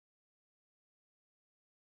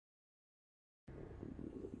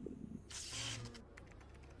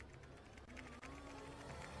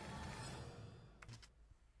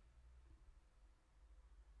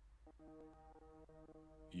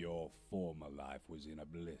Your former life was in a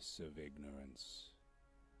bliss of ignorance,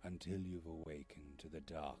 until you've awakened to the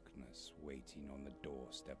darkness waiting on the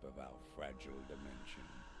doorstep of our fragile dimension.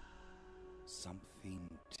 Something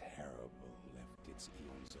terrible left its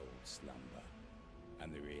eons-old slumber,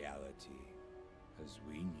 and the reality, as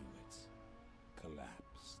we knew it,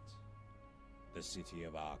 collapsed. The city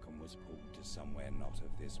of Arkham was pulled to somewhere not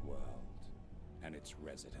of this world, and its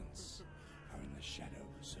residents are in the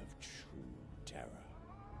shadows of true terror.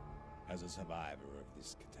 As a survivor of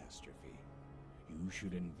this catastrophe, you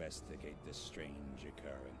should investigate the strange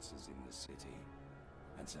occurrences in the city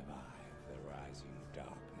and survive the rising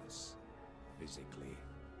darkness, physically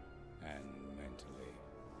and mentally,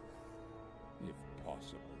 if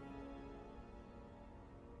possible.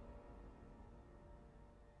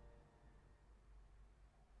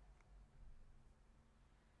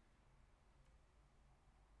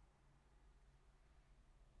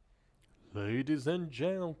 Ladies and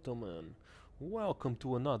gentlemen, welcome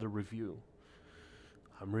to another review.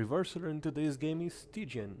 I'm Reverser and today's game is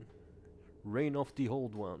Stygian, Reign of the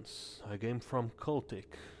Old Ones, a game from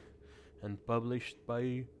Cultic and published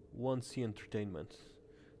by 1C Entertainment,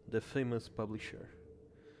 the famous publisher.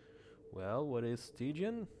 Well, what is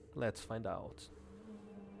Stygian? Let's find out.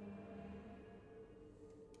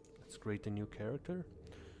 Let's create a new character.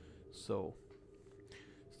 So,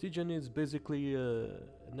 Stygian is basically an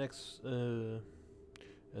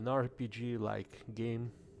RPG-like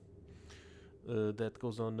game that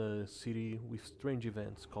goes on a city with strange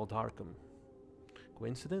events called Arkham.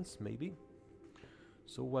 Coincidence? Maybe.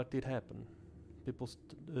 So what did happen?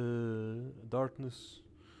 Darkness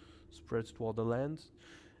spreads to all the land,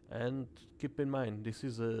 and keep in mind this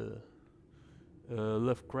is a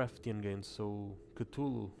Lovecraftian game, so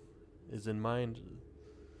Cthulhu is in mind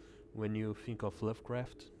when you think of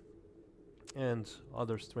Lovecraft and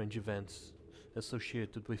other strange events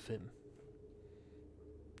associated with him.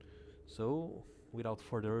 So, without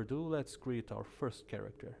further ado, let's create our first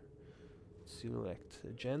character. Select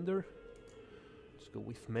a gender. Let's go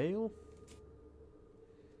with male.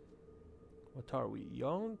 What are we?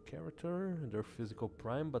 Young character, their physical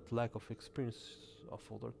prime but lack of experience of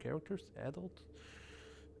older characters. Adult.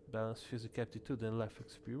 Balanced physical aptitude and life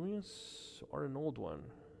experience. Or an old one.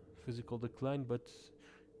 Physical decline but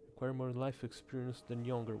require more life experience than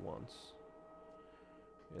younger ones.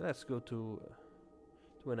 Okay, let's go to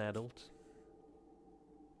an adult.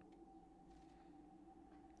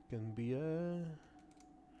 Can be a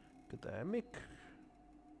academic,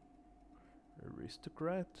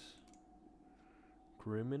 aristocrat,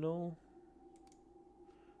 criminal,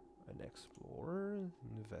 an explorer,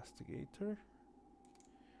 investigator,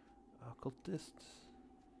 occultist,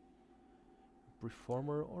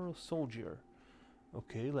 reformer, or a soldier.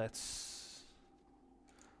 Okay, let's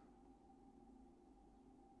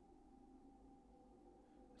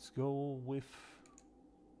go with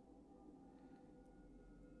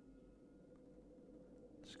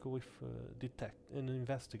an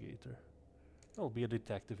investigator. I'll be a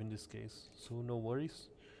detective in this case, so no worries.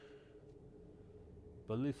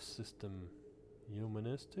 Belief system: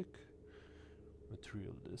 humanistic,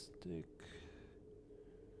 materialistic,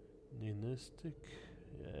 nihilistic.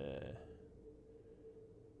 Yeah.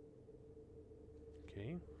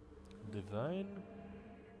 Okay. Divine,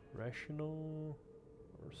 rational,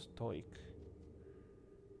 or stoic.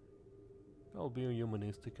 I'll be a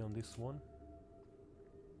humanistic on this one.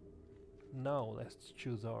 Now let's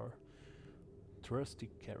choose our trusty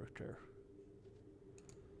character.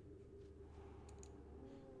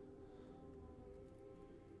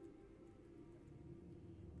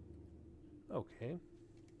 Okay.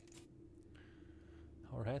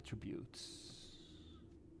 Our attributes.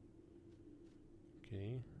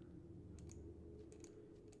 Okay.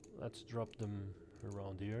 Let's drop them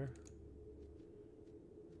around here.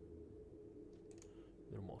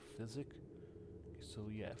 They're more physic. Okay, so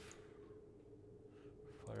we have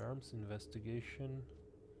firearms, investigation,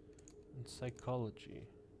 and psychology.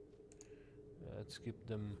 Let's keep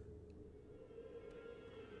them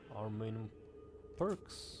our main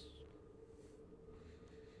perks.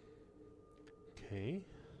 Okay,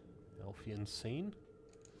 healthy and sane.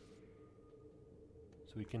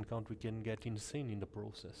 So we can get insane in the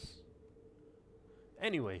process.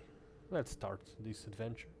 Anyway, let's start this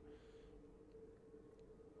adventure.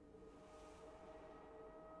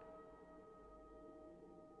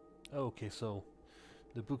 Okay, so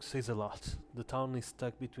the book says a lot. The town is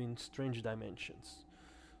stuck between strange dimensions.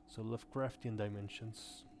 So Lovecraftian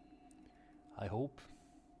dimensions, I hope.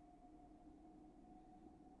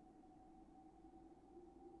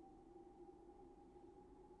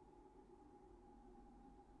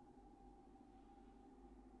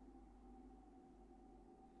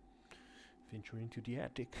 Venture into the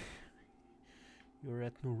attic. You're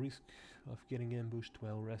at no risk of getting ambushed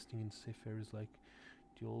while resting in safe areas like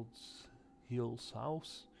the old Hill's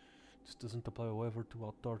house. This doesn't apply, however, to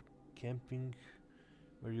outdoor camping,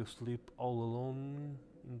 where you sleep all alone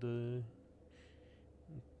in the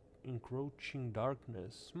encroaching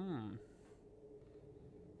darkness.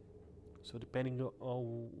 So depending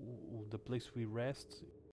on the place we rest,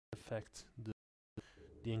 affect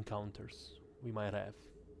the encounters we might have.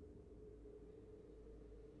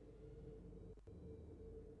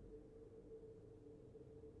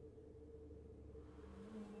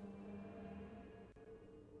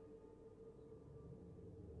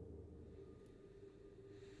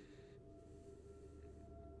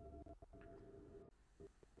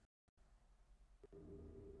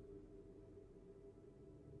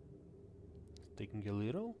 Taking a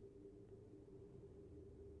little.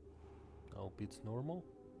 I hope it's normal.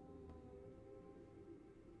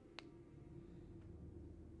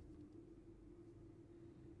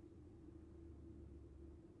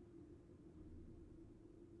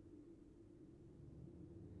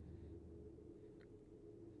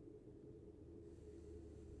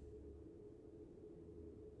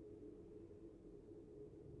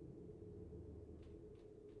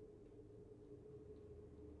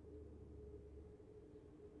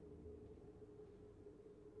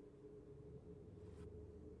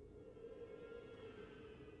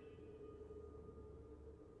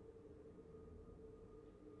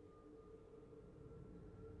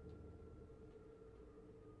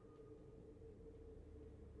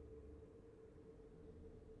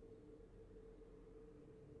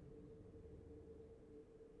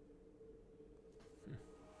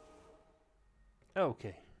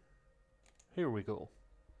 Okay, here we go.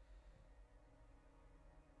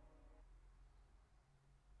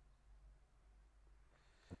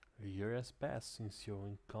 A year has passed since your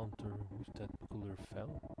encounter with that peculiar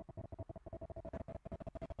fellow.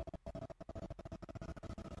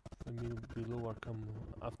 Below are come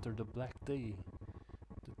after the Black Day.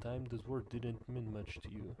 The time this word didn't mean much to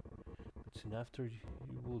you, but soon after you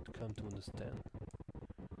would come to understand.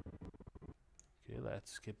 Okay,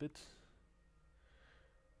 let's skip it.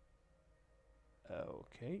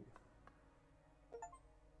 Okay.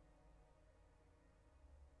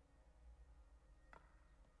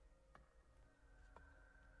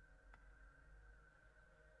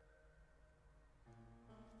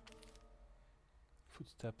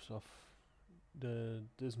 Footsteps of the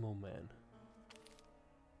dismal man.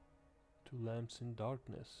 Two lamps in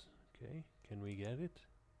darkness. Okay, can we get it?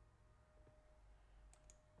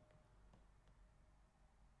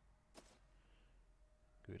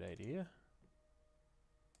 Good idea.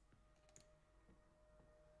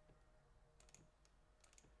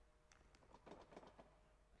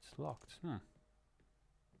 It's locked.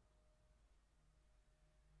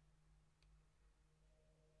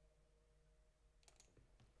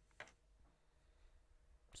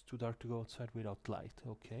 It's too dark to go outside without light.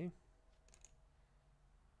 Okay.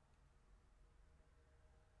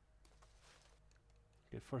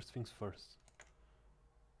 Okay, first things first.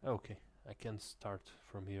 Okay, I can start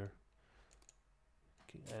from here.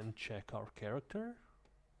 Okay, and check our character.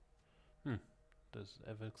 Does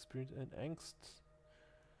have experience and angst?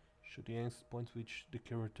 Should the angst points which the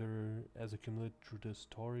character has accumulated through the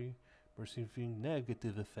story, perceiving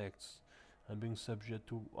negative effects and being subject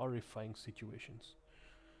to horrifying situations.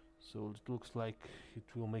 So it looks like it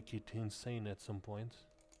will make it insane at some point.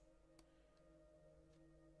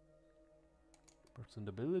 Person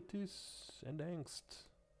abilities and angst.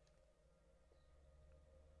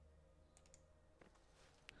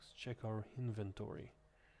 Let's check our inventory.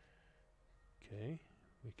 Okay,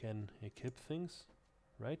 we can equip things,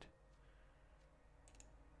 right?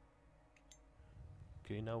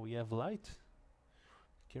 Okay, now we have light.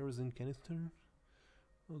 Kerosene canister.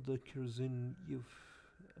 Oh, the kerosene you've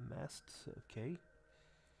amassed. Okay.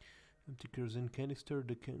 Empty kerosene canister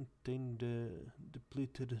that contain the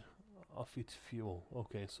depleted of its fuel.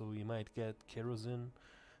 Okay, so we might get kerosene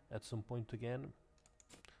at some point again.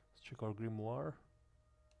 Let's check our grimoire.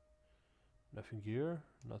 Nothing here.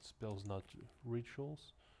 Not spells, not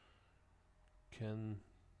rituals. Can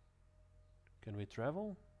we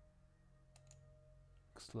travel?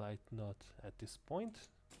 Looks like not at this point.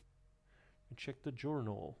 We check the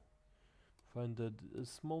journal. Find a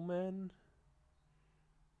small man.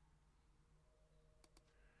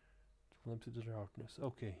 Glimpse into the darkness.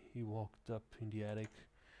 Okay, he walked up in the attic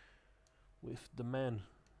with the man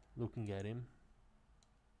looking at him.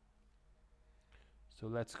 So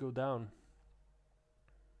let's go down.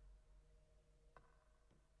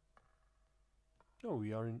 Oh,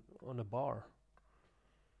 we are on a bar.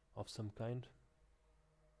 of some kind.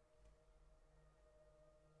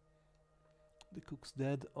 The cook's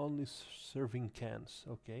dead, only serving cans.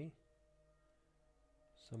 Okay.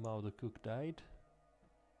 Somehow the cook died.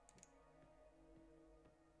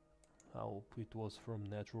 I hope it was from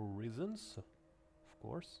natural reasons, of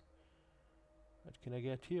course. What can I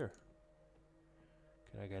get here?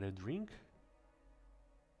 Can I get a drink?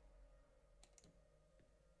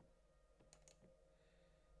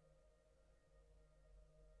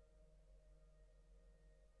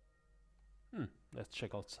 Let's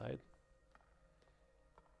check outside.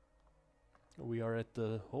 We are at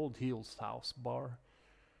the Old Hills House bar.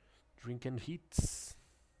 Drink and eats.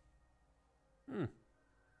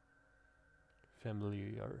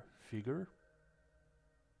 Familiar figure.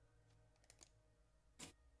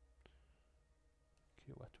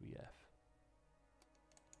 Okay, what we have?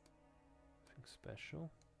 Nothing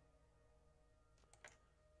special.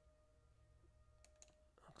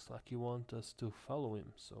 Looks like you want us to follow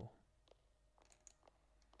him, so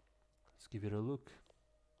let's give it a look.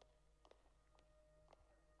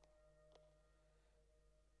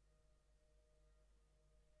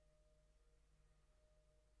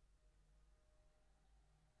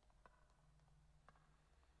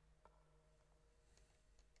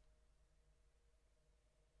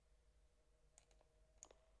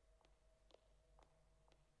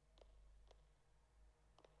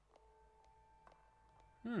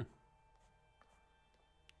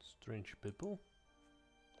 Strange people.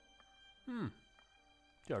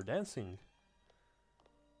 They are dancing.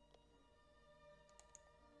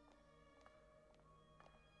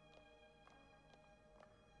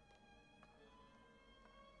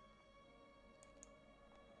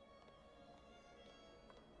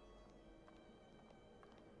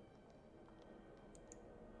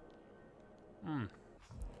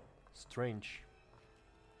 Strange.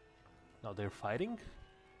 Now they're fighting?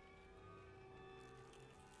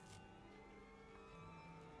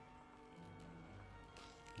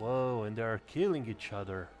 Whoa, and they are killing each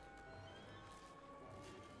other.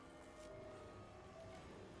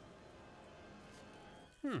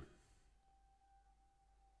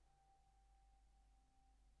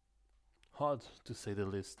 Odd, to say the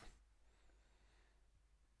least.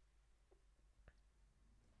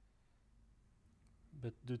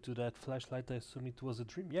 But due to that flashlight, I assume it was a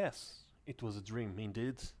dream. Yes, it was a dream,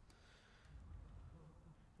 indeed.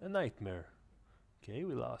 A nightmare. Okay,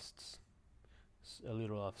 we lost a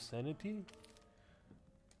little of sanity.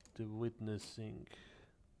 The witnessing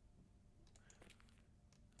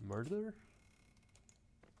murder.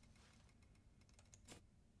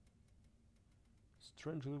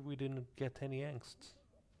 Strangely, we didn't get any angst.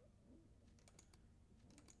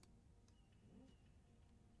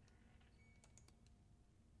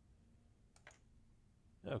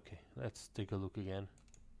 Okay, let's take a look again.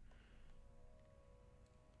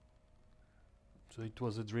 So it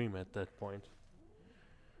was a dream at that point.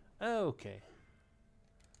 Okay.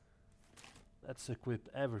 Let's equip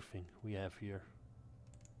everything we have here.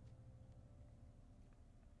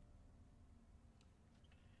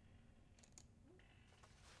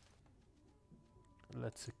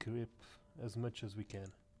 Let's equip as much as we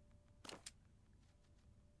can.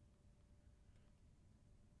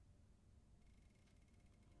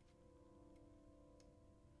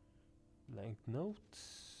 Blank note.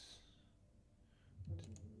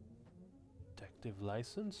 Detective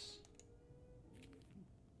license.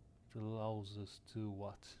 It allows us to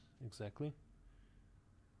what exactly?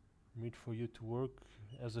 Need for you to work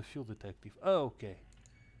as a field detective. Oh, okay.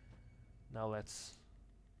 Now let's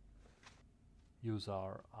use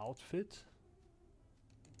our outfit.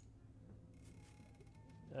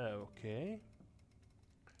 Okay.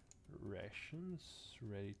 Rations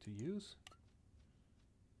ready to use.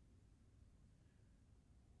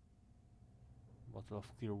 Bottle of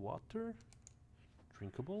clear water.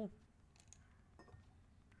 Drinkable.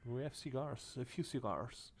 We have cigars, a few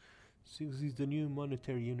cigars. 6 is the new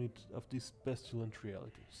monetary unit of this pestilent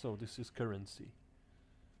reality. So this is currency.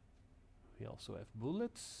 We also have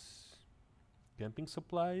bullets, camping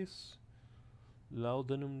supplies,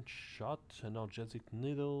 laudanum shot, analgesic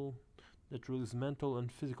needle that relieves mental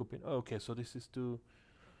and physical pain. Oh, okay, so this is to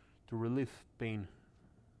relieve pain.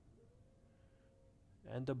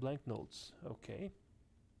 And the blank notes. Okay.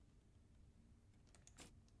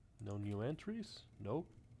 No new entries? Nope.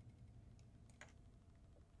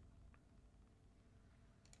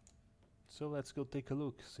 So let's go take a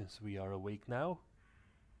look, since we are awake now.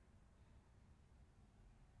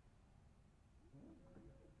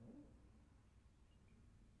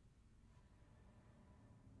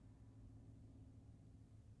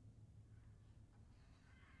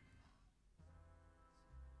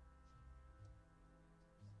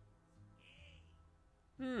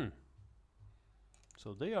 Hmm.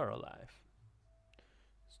 So they are alive.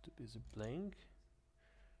 It's too busy playing.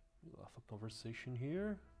 We'll have a conversation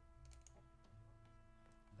here.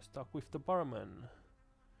 Let's talk with the barman.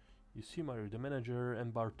 You see, Mario, the manager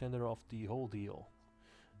and bartender of the whole deal.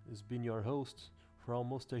 Has been your host for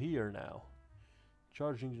almost a year now,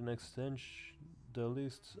 charging and extend the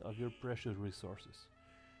list of your precious resources.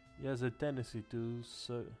 He has a tendency to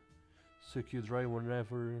suck you dry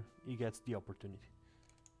whenever he gets the opportunity.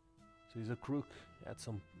 So he's a crook of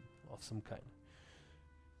some kind.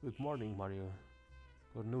 Good morning, Mario.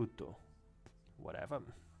 Cornuto. Whatever.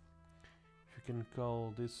 If you can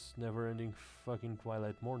call this never-ending fucking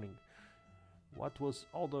twilight morning. What was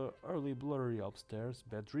all the early blurry upstairs?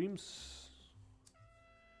 Bad dreams?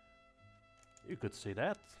 You could say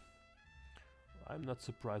that. I'm not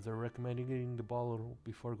surprised they're recommending eating the bottle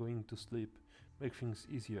before going to sleep. Make things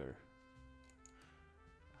easier.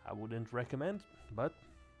 I wouldn't recommend, but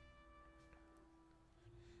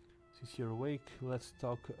since you're awake, let's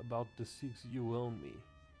talk about the 6 you owe me.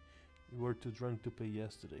 You were too drunk to pay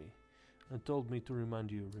yesterday and told me to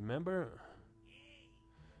remind you, remember?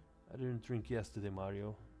 I didn't drink yesterday,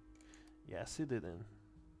 Mario. Yes, you didn't.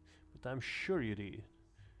 But I'm sure you did.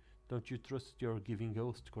 Don't you trust your giving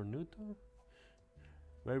host, Cornuto?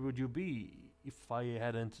 Where would you be if I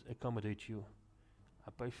hadn't accommodated you?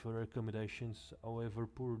 I pay for accommodations, however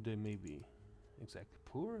poor they may be. Exactly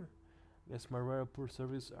poor? Guess my rare poor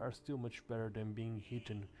service are still much better than being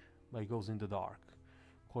hidden by ghosts in the dark.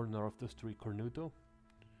 Corner of the street, Cornuto.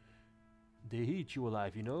 They eat you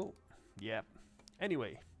alive, you know? Yep.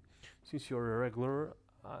 Anyway, since you're a regular,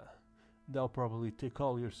 they'll probably take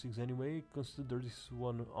all your 6 anyway. Consider this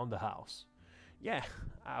one on the house. Yeah,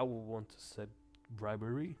 I won't accept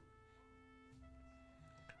bribery.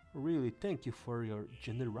 Really, thank you for your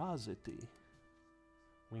generosity.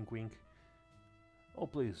 Wink wink. Oh,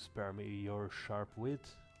 please spare me your sharp wit.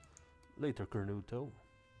 Later, Cornuto.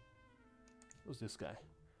 Who's this guy?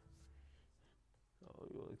 Oh,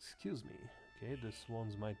 you'll excuse me. Okay, this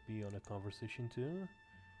ones might be on a conversation too.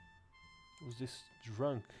 Who's this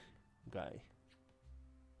drunk guy?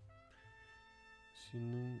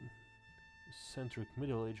 Eccentric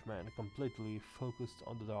middle-aged man, completely focused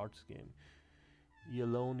on the darts game. He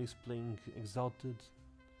alone is playing exalted,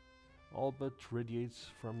 all but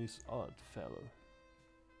radiates from this odd fellow.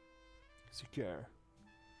 Secure.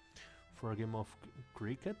 For a game of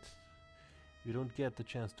cricket, you don't get the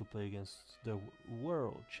chance to play against the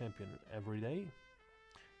world champion every day.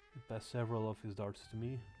 He passed several of his darts to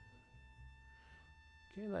me.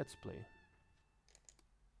 Okay, let's play.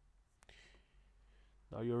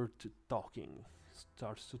 Now you're talking.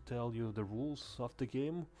 Starts to tell you the rules of the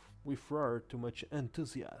game with far too much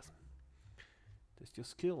enthusiasm. Test your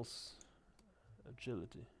skills.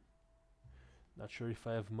 Agility. Not sure if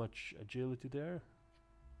I have much agility there.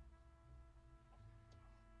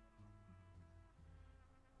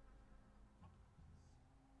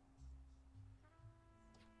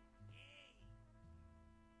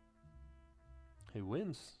 He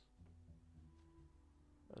wins.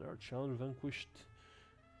 Another challenge vanquished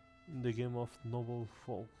in the game of noble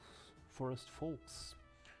forest folks.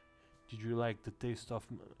 Did you like the taste of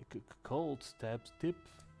cold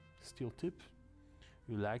steel tip?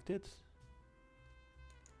 You liked it?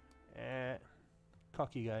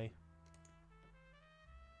 Cocky guy.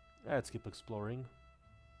 Let's keep exploring.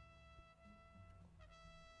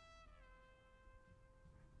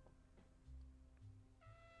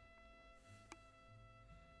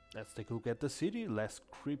 Let's take a look at the city. Less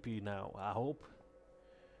creepy now, I hope.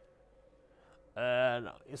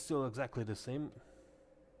 No, it's still exactly the same.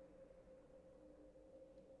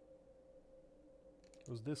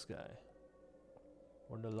 Who's this guy?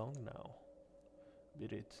 Run along now.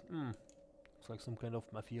 Beat it. Looks like some kind of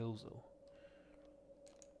mafioso.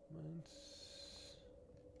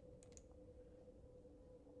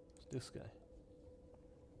 Who's this guy?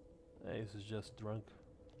 Hey, this is just drunk.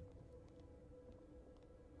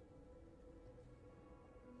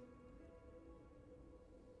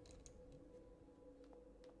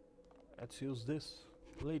 Let's use this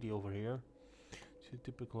lady over here. She's a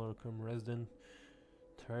typical Arkham resident,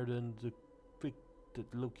 tired and depicted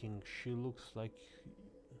looking. She looks at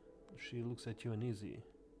you uneasy.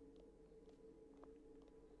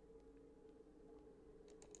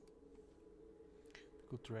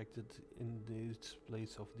 Contracted in this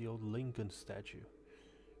place of the old Lincoln statue.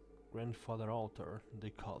 Grandfather altar,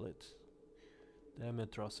 they call it. Damn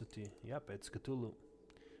atrocity. Yep, it's Cthulhu.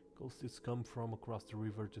 Ghosts come from across the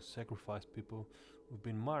river to sacrifice people who've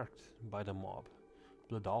been marked by the mob.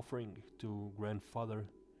 Blood offering to Grandfather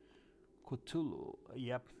Cthulhu.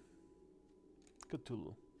 Yep.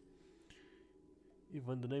 Cthulhu.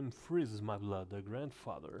 Even the name freezes my blood. The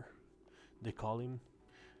grandfather, they call him,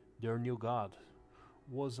 their new god,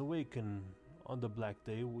 was awakened on the Black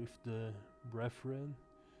Day with the Brethren,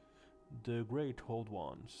 the Great Old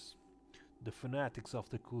Ones. The fanatics of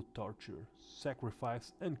the cult torture,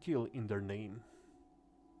 sacrifice and kill in their name.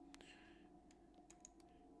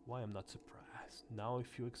 Why I'm not surprised. Now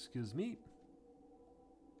if you excuse me.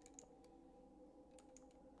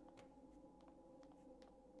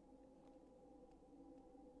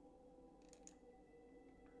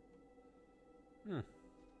 It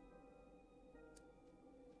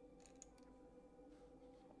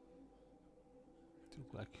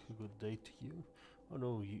looked like a good day to you. Oh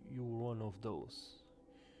no, you were one of those.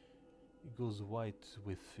 It goes white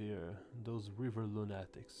with fear. Those river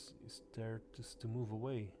lunatics. He starts to move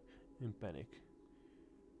away in panic.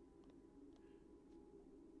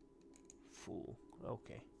 Fool.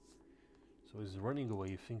 Okay. So he's running away.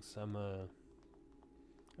 He thinks I'm a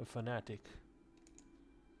fanatic.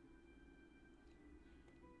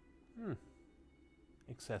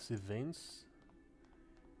 Excessive veins.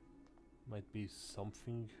 Might be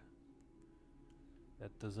something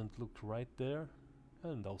that doesn't look right there.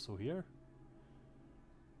 And also here.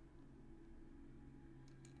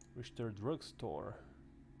 Richter drugstore.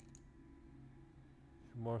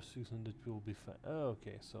 More season that will be fine. Oh,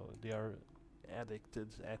 okay, so they are addicted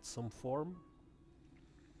at some form.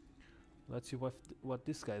 Let's see what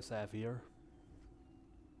these guys have here.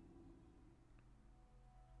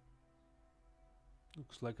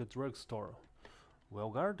 Looks like a drugstore. Well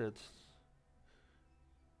guarded.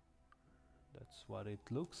 That's what it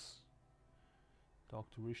looks. Talk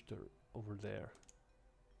to Richter over there.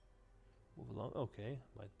 Move along. Okay,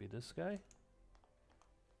 might be this guy.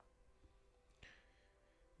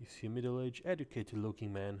 You see a middle-aged,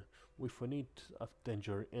 educated-looking man with a hint of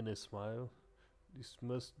danger in his smile. This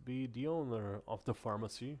must be the owner of the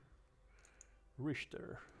pharmacy.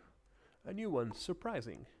 Richter. A new one,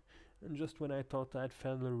 surprising. And just when I thought I'd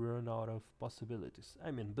finally run out of possibilities.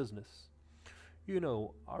 I'm in business. You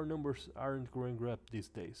know, our numbers aren't growing up these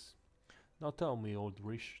days. Now tell me, old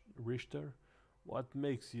Richter, what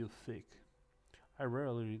makes you thick? I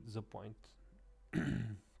rarely disappoint.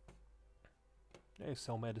 I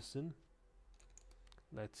sell medicine.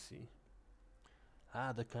 Let's see.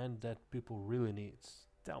 The kind that people really need.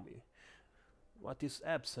 Tell me, what is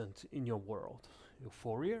absent in your world?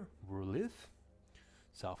 Euphoria? Relief?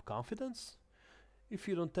 Self-confidence? If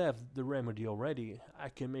you don't have the remedy already, I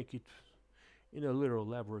can make it in a little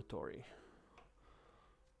laboratory.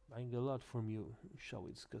 Buying a lot from you. Shall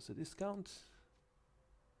we discuss a discount?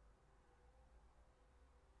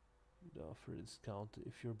 The offer a discount.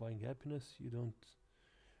 If you're buying happiness, you don't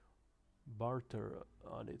barter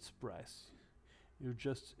on its price. You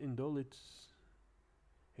just indulge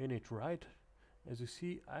in it, right? As you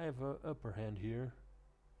see, I have an upper hand here.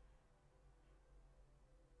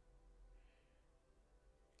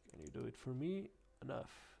 Can you do it for me?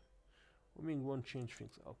 Enough. Women won't change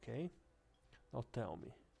things. Okay. Now tell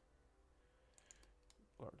me.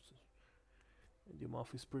 And the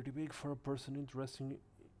mouth is pretty big for a person interested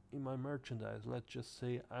in my merchandise. Let's just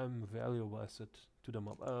say I'm valuable asset to the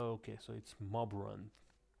mob. Oh, okay, so it's mob run.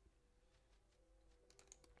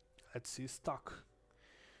 Let's see stock.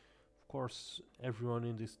 Of course, everyone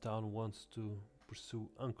in this town wants to pursue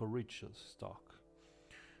Uncle Rich's stock.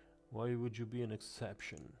 Why would you be an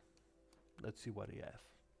exception? Let's see what he have.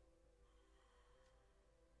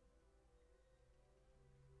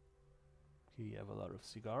 He have a lot of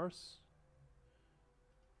cigars.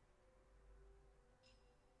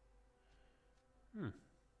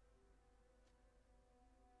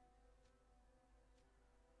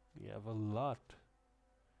 We have a lot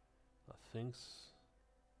of things.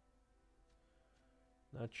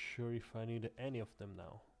 Not sure if I need any of them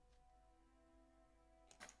now.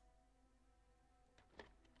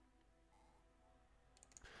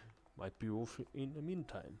 Might be worth it in the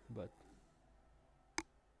meantime, but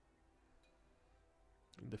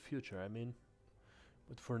in the future, I mean.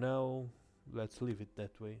 But for now, let's leave it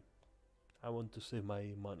that way. I want to save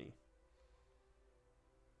my money.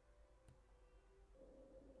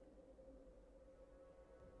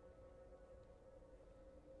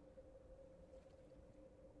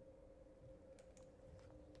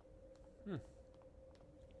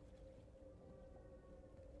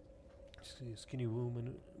 See a skinny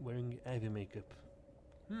woman wearing heavy makeup.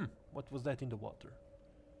 What was that in the water?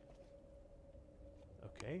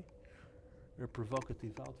 Okay. Her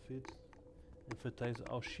provocative outfit emphasizes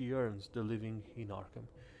how she earns the living in Arkham.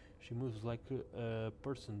 She moves like a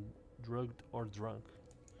person drugged or drunk,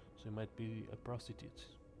 so it might be a prostitute.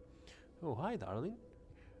 Oh, hi, darling.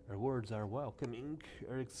 Her words are welcoming,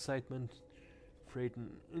 her excitement freight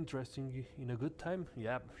and interesting in a good time.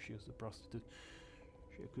 Yep, she is a prostitute.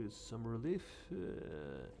 She could some relief.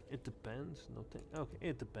 It depends. No thing. Okay,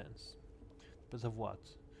 it depends. Depends of what?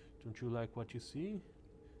 Don't you like what you see?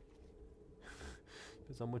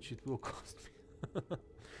 Depends how much it will cost me.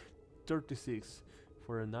 36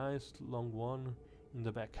 for a nice long one in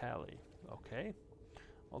the back alley. Okay.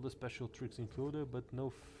 All the special tricks included, but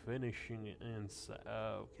no finishing inside.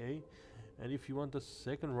 Okay. And if you want a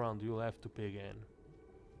second round, you'll have to pay again.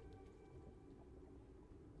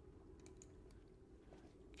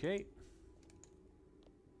 Okay.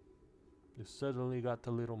 This suddenly got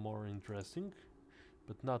a little more interesting,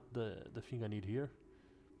 but not the thing I need here.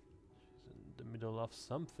 She's in the middle of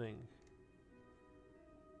something.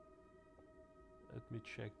 Let me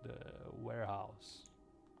check the warehouse.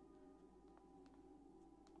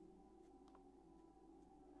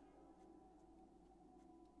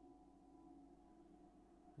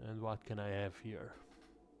 And what can I have here?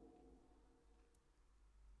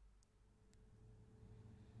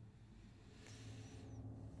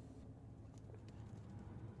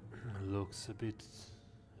 Looks a bit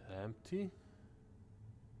empty.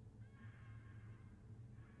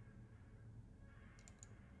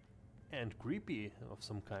 And creepy of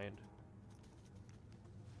some kind.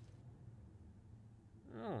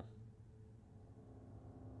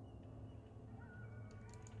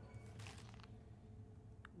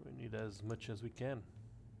 We need as much as we can.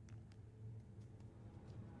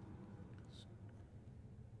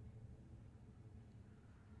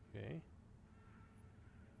 Okay.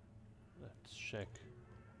 Let's check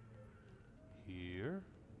here.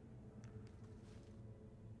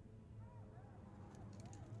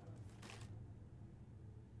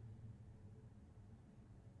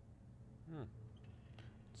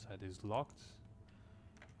 Inside is locked.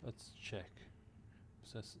 Let's check.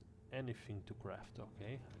 Says anything to craft.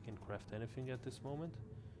 Okay, I can craft anything at this moment.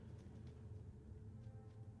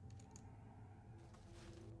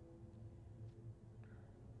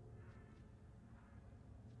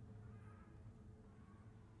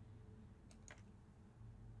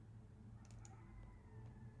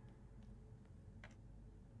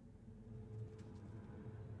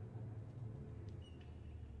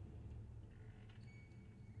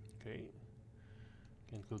 Okay,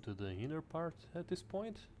 can't go to the inner part at this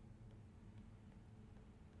point.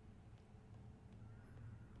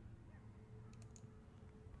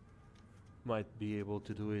 Might be able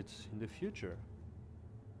to do it in the future.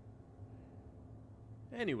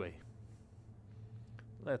 Anyway,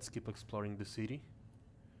 let's keep exploring the city.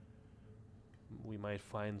 We might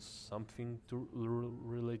find something to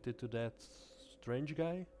related to that strange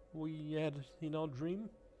guy we had in our dream.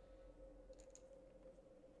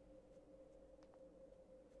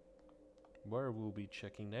 Where we'll be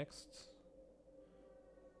checking next?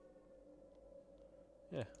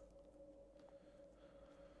 Yeah.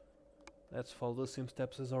 Let's follow the same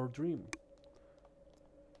steps as our dream.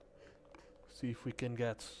 See if we can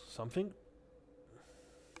get something.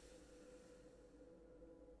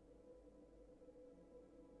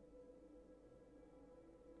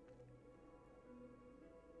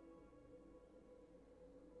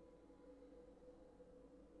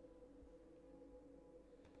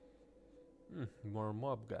 More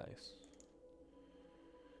mob guys.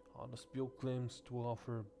 Honest Bill claims to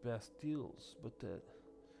offer best deals, but that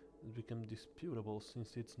has become disputable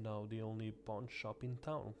since it's now the only pawn shop in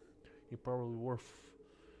town. It's probably worth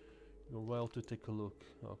your while to take a look.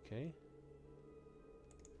 Okay.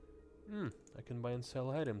 I can buy and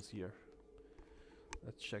sell items here.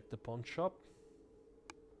 Let's check the pawn shop.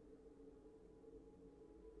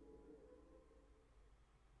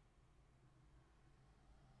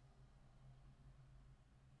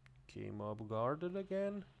 Okay, mob guarded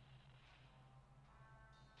again.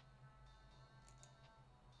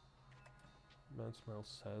 Man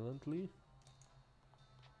smells silently.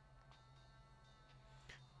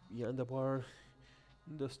 Behind the bar,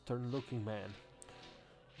 the stern-looking man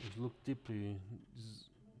who looks deeply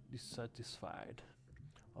dissatisfied.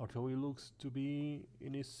 Although he looks to be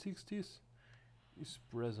in his 60s, his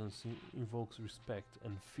presence invokes respect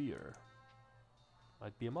and fear.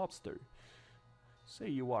 Might be a mobster. Say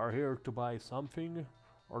you are here to buy something,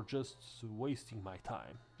 or just wasting my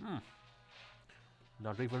time.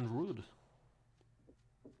 Not even rude.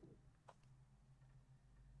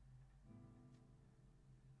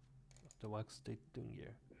 The wax state doing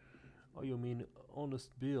here? Oh, you mean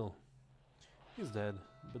Honest Bill? He's dead,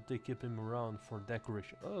 but they keep him around for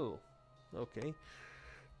decoration. Oh, okay.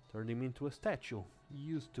 Turned him into a statue. He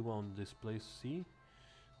used to own this place, see?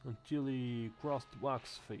 Until he crossed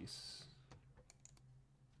Wax face.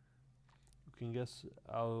 can guess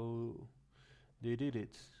how they did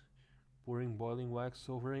it. Pouring boiling wax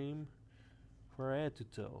over him for a head to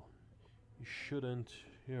toe. You shouldn't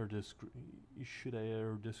hear the you should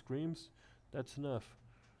hear the screams. That's enough.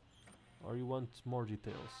 Or you want more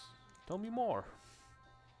details? Tell me more.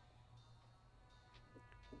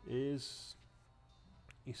 He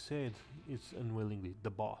said it's unwillingly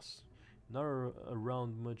the boss. Not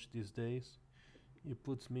around much these days. He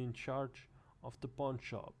puts me in charge of the pawn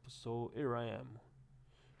shop, so here I am.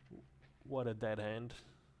 What a dead hand.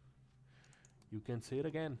 You can say it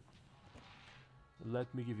again.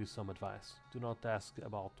 Let me give you some advice. Do not ask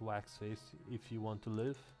about Waxface if you want to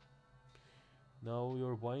live. Now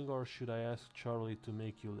you're buying, or should I ask Charlie to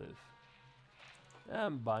make you live?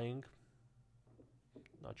 I'm buying.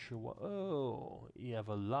 Not sure what. Oh, you have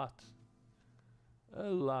a lot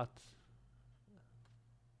of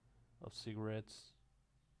cigarettes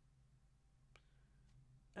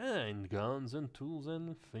and guns and tools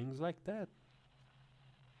and things like that.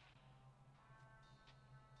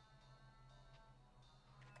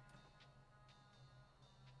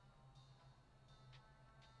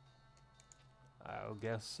 I'll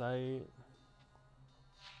guess I'll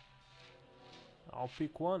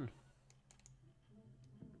pick one.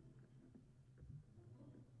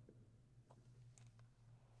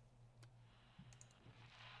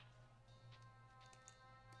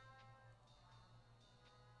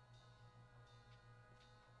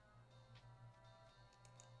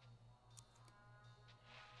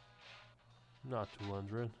 Not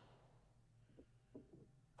 200.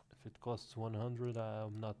 If it costs 100,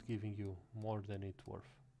 I'm not giving you more than it's worth.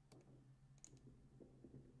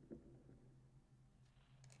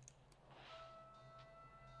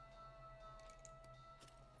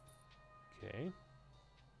 Okay.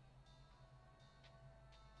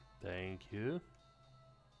 Thank you.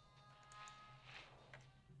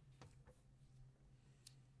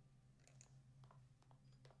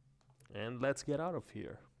 And let's get out of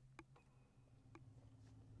here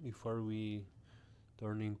before we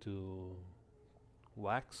turn into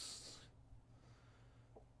wax.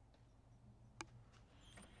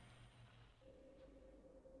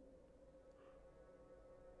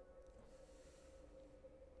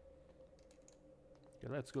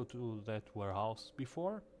 Okay, let's go to that warehouse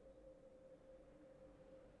before.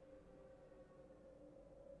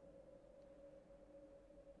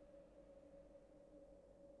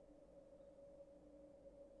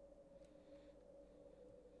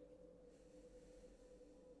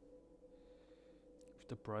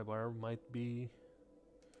 The pry bar might be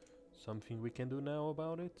something we can do now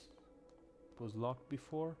about it. It was locked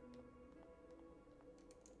before.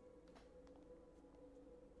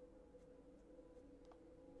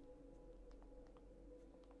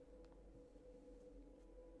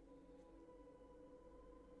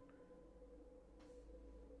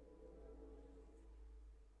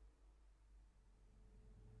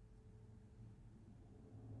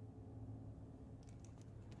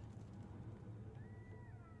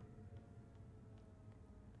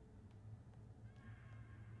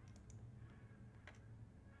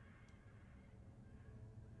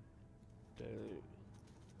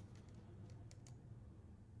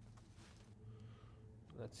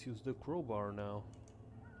 Let's use the crowbar now.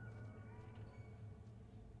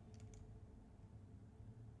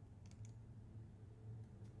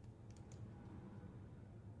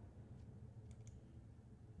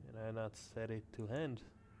 And I not set it to hand.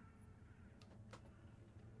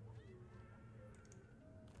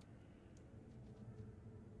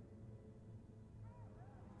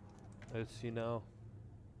 Let's see now.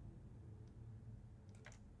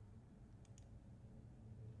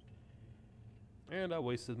 And I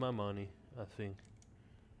wasted my money, I think.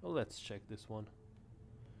 Well, let's check this one.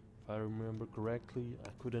 If I remember correctly, I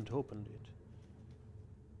couldn't open it.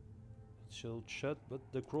 It showed shut, but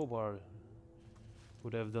the crowbar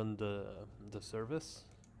would have done the service.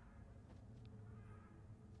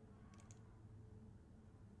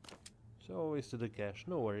 So I wasted the cash,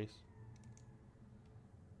 no worries.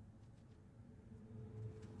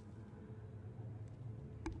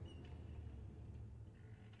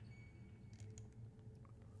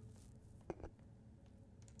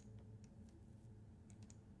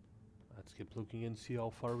 Let's keep looking and see how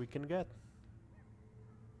far we can get.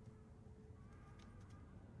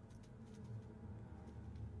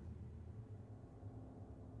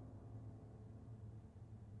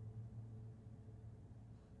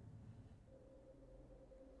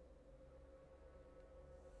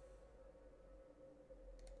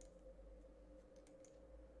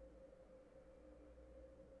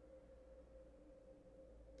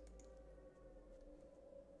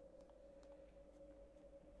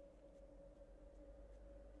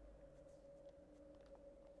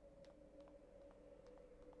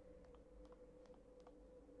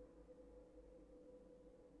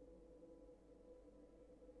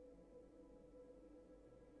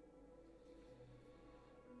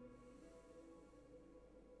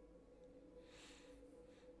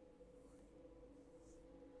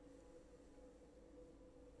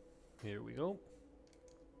 Here we go.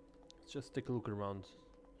 Let's just take a look around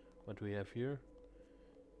what we have here.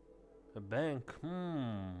 A bank.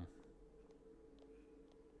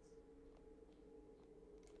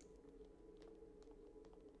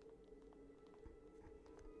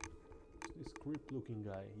 This creep looking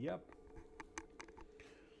guy. Yep.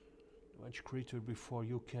 Much creature before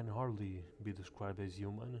you can hardly be described as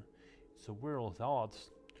human. It's a world of odds.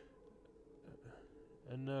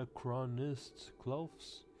 Anachronist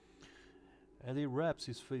clothes. And he wraps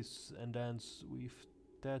his face and hands with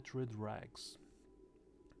tattered rags.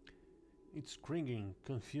 It's cringing,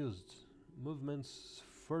 confused. Movements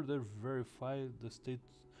further verify the state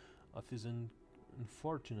of his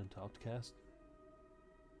unfortunate outcast.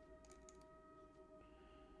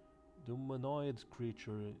 The humanoid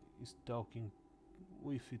creature is talking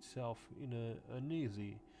with itself in an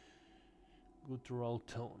uneasy, guttural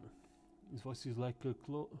tone. His voice is like a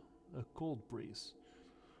cold breeze,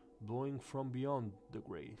 blowing from beyond the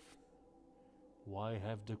grave. Why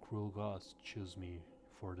have the cruel gods choose me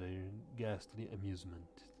for their ghastly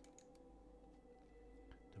amusement?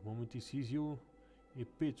 The moment he sees you, the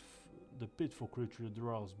pitiful creature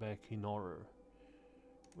draws back in horror.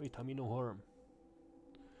 Wait, I mean no harm.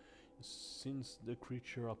 Since the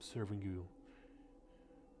creature observing you,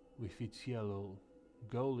 with its yellow,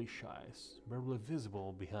 ghoulish eyes, barely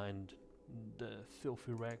visible behind the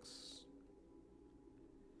filthy rags,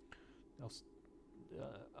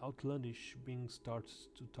 outlandish being starts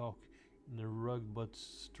to talk in a rugged but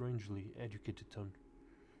strangely educated tone.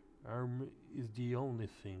 Harm is the only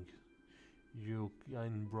thing you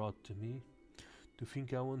kind brought to me. To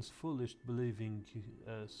think I was foolish believing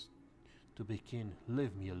us to be kin,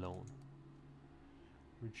 leave me alone.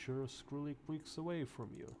 Creature screwly clicks away from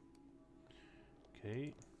you.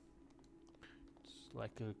 Okay. It's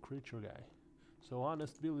like a creature guy. So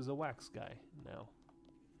Honest Bill is a wax guy now.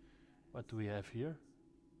 What do we have here?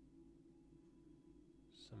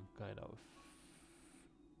 Some kind of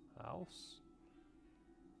house.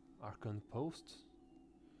 Archon post.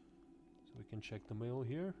 So we can check the mail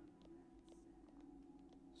here.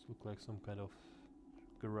 This looks like some kind of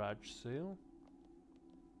garage sale.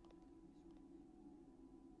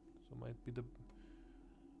 So might be the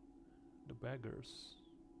beggars.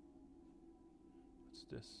 What's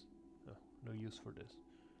this? Oh, no use for this.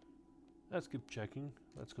 Let's keep checking.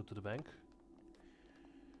 Let's go to the bank.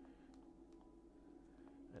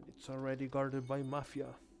 And it's already guarded by mafia.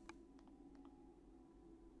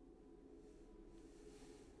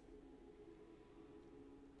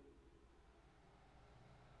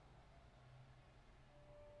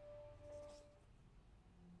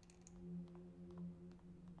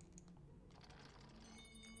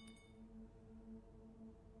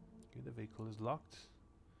 Okay, the vehicle is locked.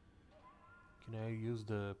 Can I use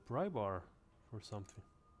the pry bar for something?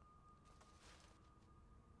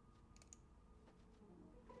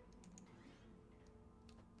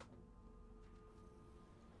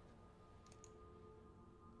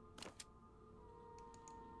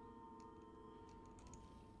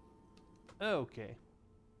 Okay.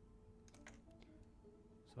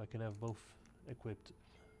 So I can have both equipped.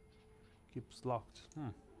 Keeps locked.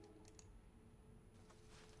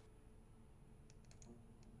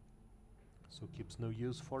 So keeps no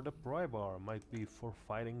use for the pry bar. Might be for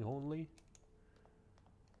fighting only.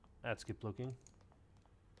 Let's keep looking.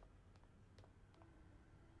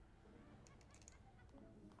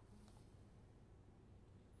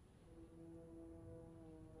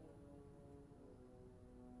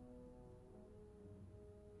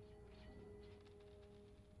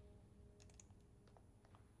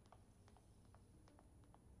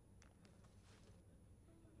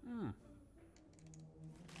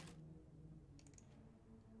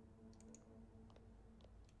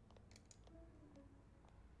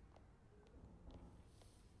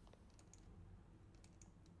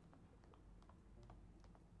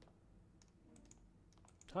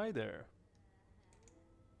 Hi there.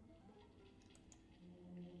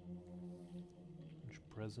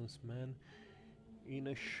 Presence man in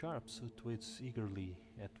a sharp suit waits eagerly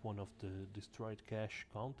at one of the destroyed cash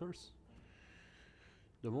counters.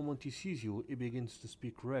 The moment he sees you, he begins to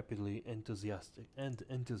speak rapidly and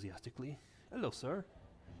enthusiastically. Hello, sir.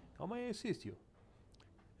 How may I assist you?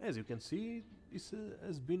 As you can see, this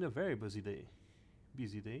has been a very busy day.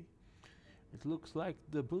 It looks like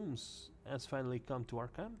the booms has finally come to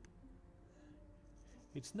Arkham.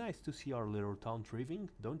 It's nice to see our little town thriving,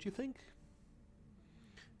 don't you think?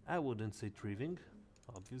 I wouldn't say thriving,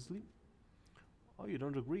 obviously. Oh, you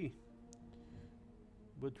don't agree?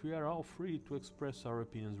 But we are all free to express our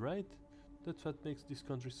opinions, right? That's what makes this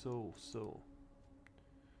country so...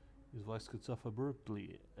 His voice cuts off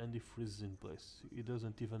abruptly and he freezes in place. He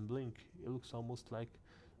doesn't even blink. He looks almost like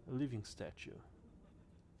a living statue.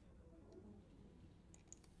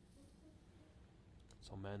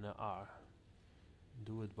 Some men are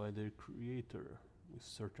endowed by their creator with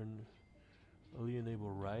certain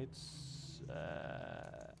alienable rights.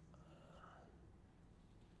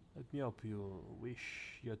 Let me help you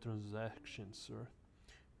wish your transaction, sir.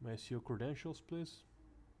 May I see your credentials, please?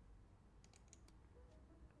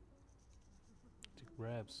 It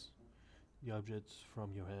grabs the objects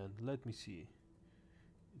from your hand. Let me see.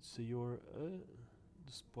 It's your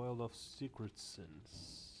the spoil of secret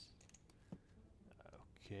sins.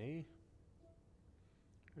 Okay.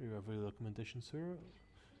 Here you have your documentation, sir.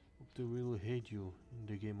 Hope they will hate you in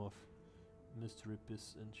the game of mystery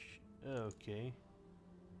piss and okay.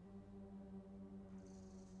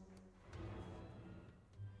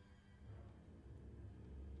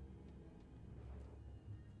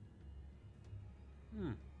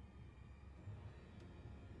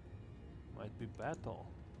 Might be battle.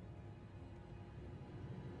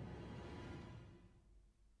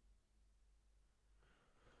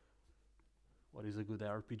 What is a good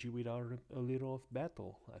RPG without a little of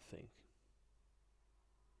battle, I think.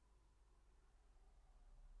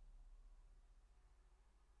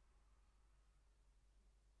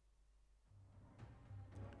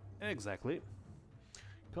 Exactly.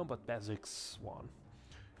 Combat Basics 1.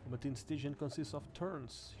 Combat in Stygian consists of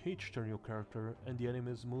turns. Each turn your character and the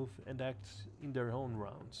enemies move and act in their own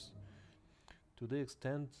rounds, to the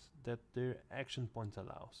extent that their action points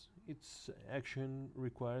allows. Its action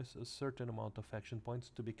requires a certain amount of action points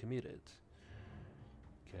to be committed.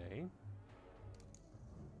 Okay.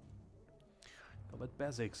 Combat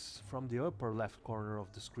Basics. From the upper left corner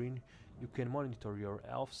of the screen, you can monitor your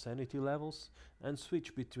health, sanity levels and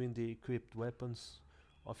switch between the equipped weapons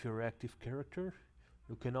of your active character.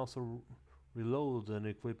 You can also reload an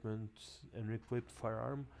equipped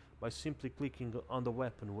firearm by simply clicking on the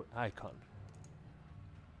weapon icon.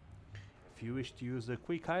 If you wish to use a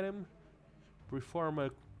quick item, perform a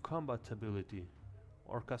combat ability,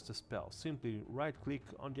 or cast a spell, simply right-click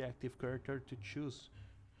on the active character to choose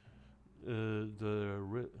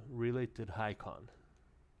the related icon.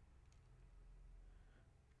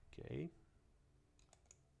 Okay.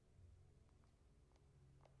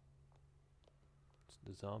 It's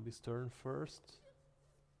the zombies' turn first.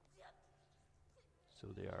 So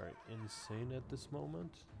they are insane at this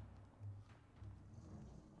moment.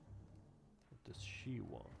 What does she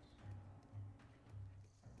want?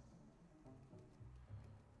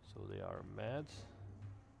 So they are mad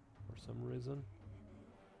for some reason.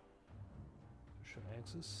 Special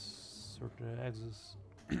access. Certain access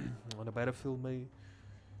on the battlefield may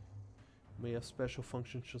have special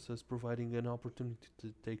functions such as providing an opportunity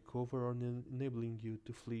to take cover or enabling you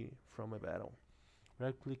to flee from a battle.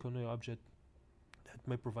 Right click on the object that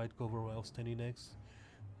may provide cover while standing next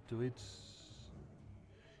to it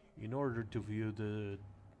in order to view the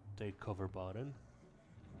take cover button.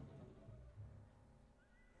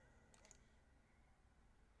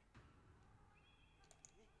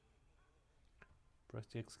 Press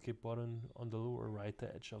the escape button on the lower right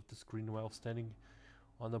edge of the screen while standing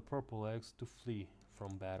on the purple X to flee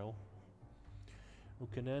from battle. You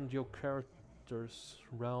can end your character's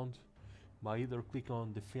round by either click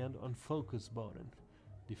on Defend and Focus button.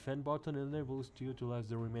 Defend button enables to utilize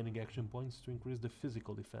the remaining action points to increase the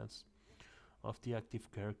physical defense of the active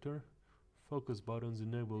character. Focus buttons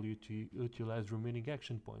enable you to utilize remaining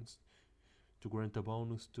action points to grant a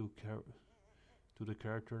bonus to the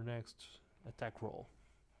character next attack roll.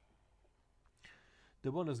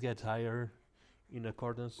 The bonus gets higher in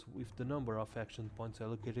accordance with the number of action points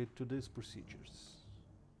allocated to these procedures.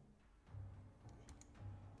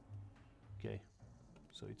 Okay,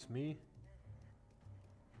 so it's me.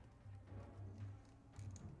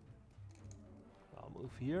 I'll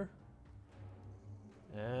move here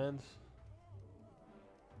and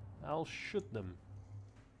I'll shoot them.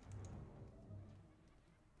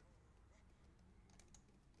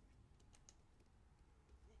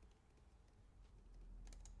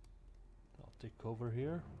 Take cover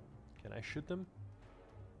here. Can I shoot them?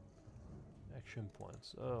 Action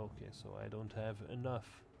points. Oh, okay, so I don't have enough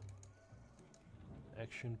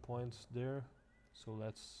action points there. So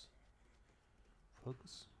let's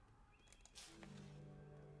focus.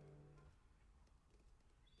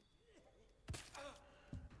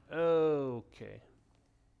 Okay.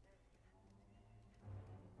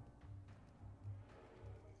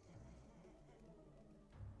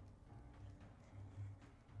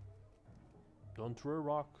 Don't throw a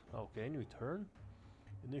rock. Okay, new turn.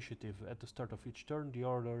 Initiative. At the start of each turn, the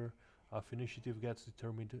order of initiative gets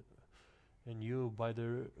determined And you, by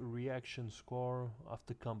the reaction score of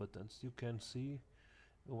the combatants, you can see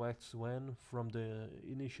wax when from the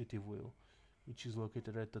initiative wheel, which is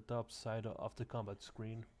located at the top side of the combat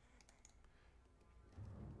screen.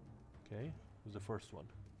 Okay, was the first one.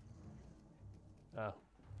 Ah,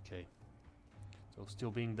 okay. So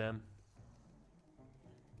still being them.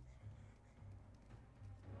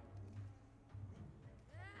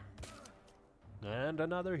 And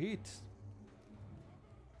another hit.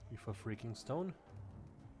 With a freaking stone.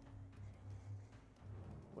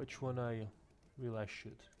 Which one will I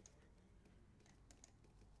shoot?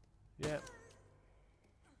 Yeah.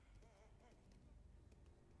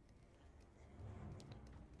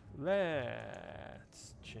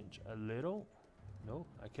 Let's change a little. No,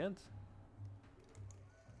 I can't.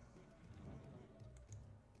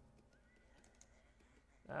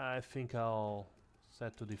 I think I'll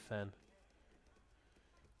set to defend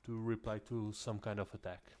to reply to some kind of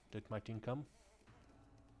attack that might income.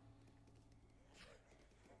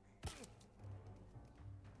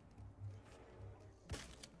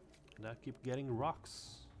 And I keep getting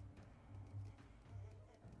rocks.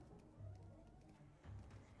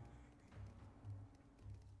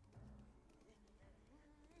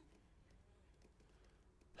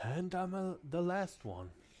 And I'm the last one.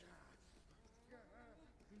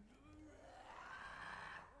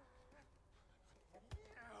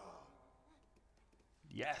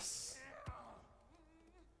 Yes!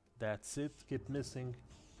 That's it, keep missing.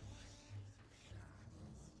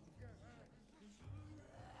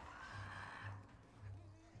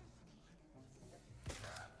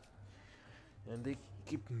 And they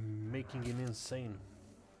keep making him insane.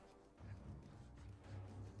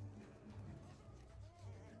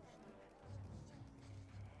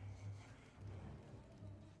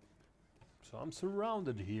 So I'm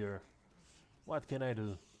surrounded here. What can I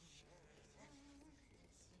do?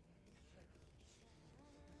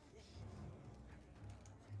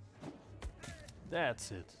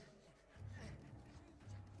 That's it.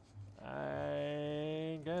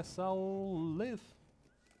 I guess I'll live.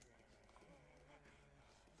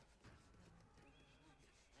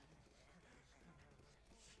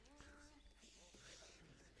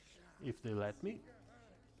 If they let me.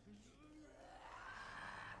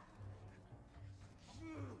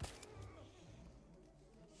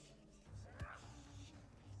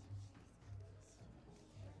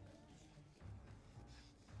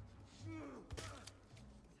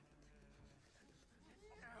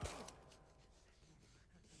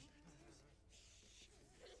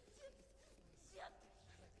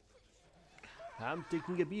 I'm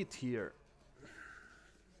taking a beat here.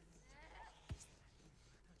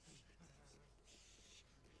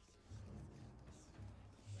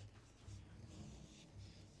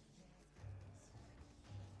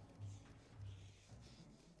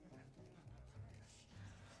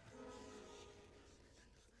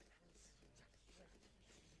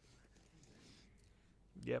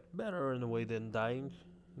 Yep, better in a way than dying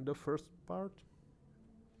in the first part.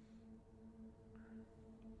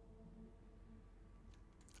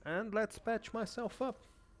 And let's patch myself up.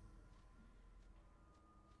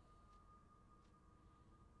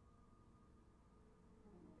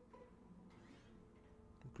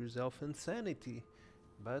 Increase health and sanity,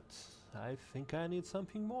 but I think I need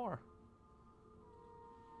something more.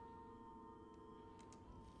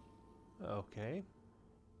 Okay.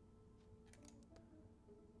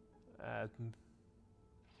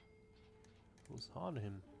 Who's on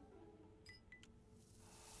him?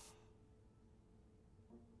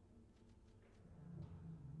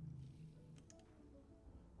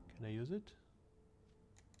 Can I use it?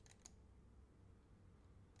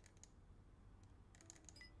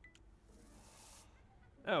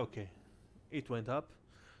 Okay, it went up.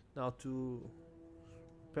 Now to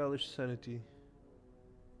Polish sanity.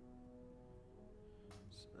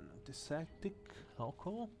 Antiseptic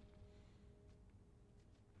alcohol.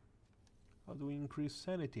 How do we increase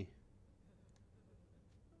sanity?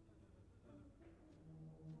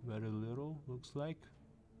 Very little, looks like.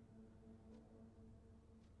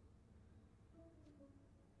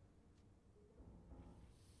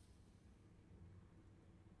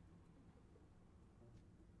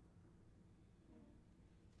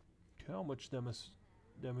 Okay, how much damage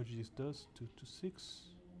this does? 2 to 6.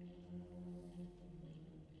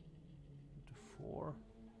 2 to 4.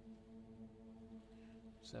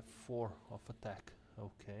 It's at 4 of attack.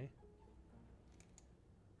 Okay.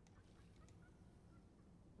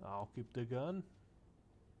 I'll keep the gun.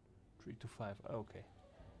 3 to 5. Okay.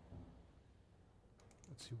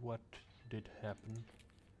 Let's see what did happen.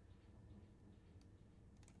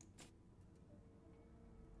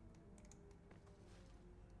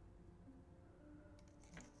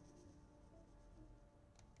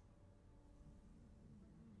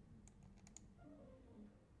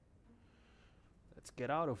 Let's get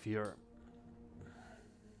out of here.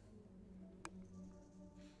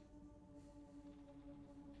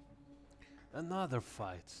 Another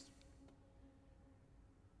fight.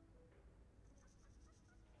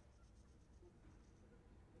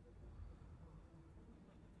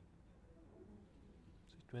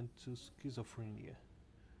 It went to schizophrenia.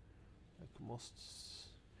 Like most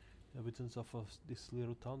inhabitants of this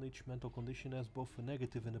little town, each mental condition has both a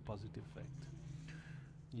negative and a positive effect.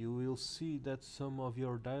 You will see that some of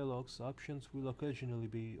your dialogue's options will occasionally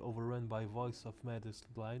be overrun by voice of madness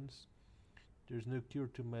lines. There's no cure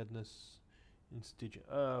to madness in Stygian.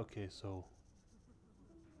 Okay, so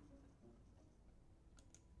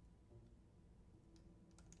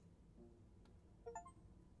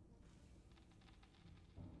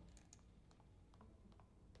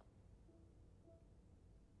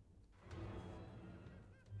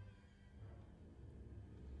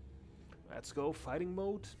let's go fighting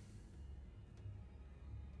mode.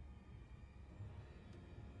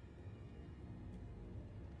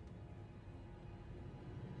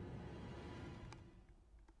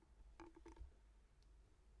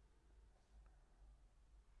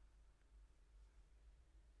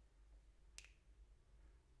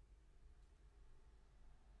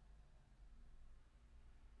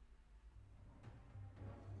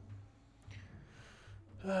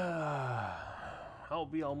 I'll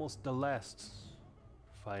be almost the last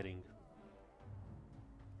fighting.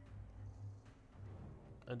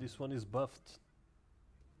 And this one is buffed.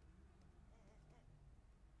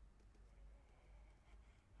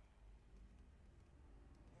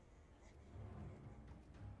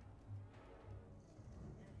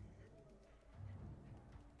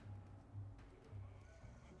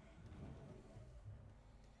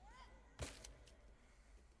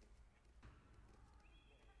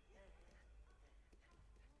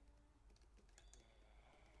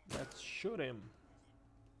 Let's shoot him.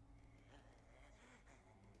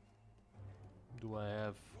 Do I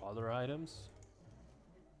have other items?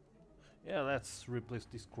 Yeah, let's replace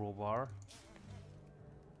this crowbar.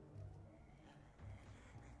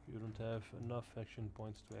 You don't have enough action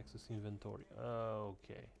points to access inventory.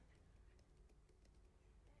 Okay.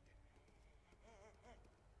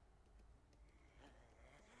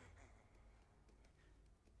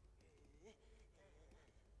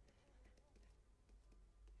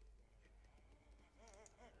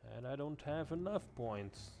 And I don't have enough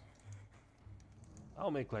points.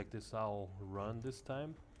 I'll make like this. I'll run this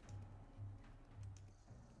time.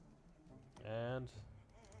 And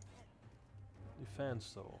defend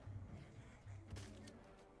so.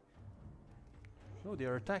 Oh, they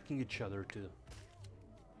are attacking each other too.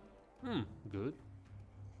 Good.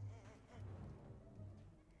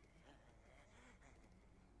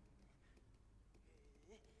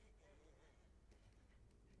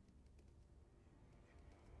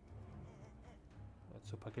 Let's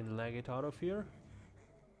hope I can lag it out of here.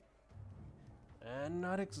 And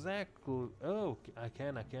not exactly. Oh, I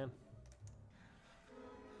can.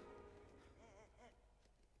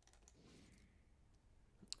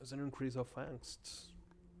 There's an increase of angst.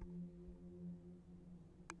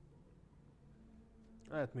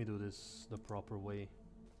 Let me do this the proper way.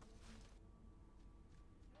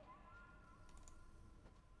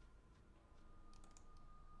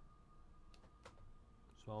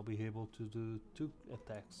 So I'll be able to do 2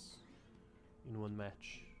 attacks in one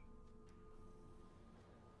match.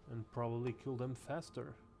 And probably kill them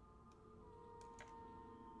faster.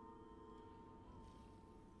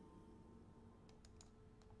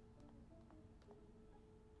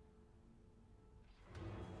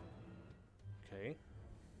 Okay.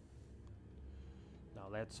 Now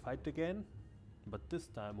let's fight again, but this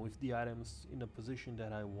time with the items in a position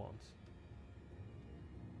that I want.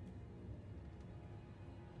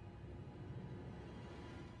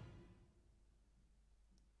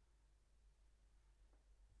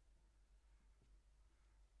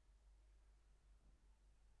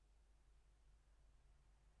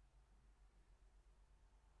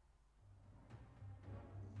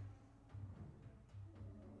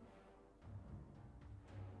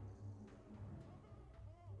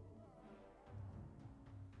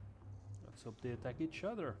 Let's hope they attack each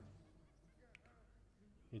other.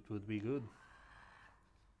 It would be good.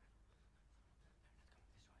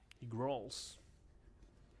 He growls.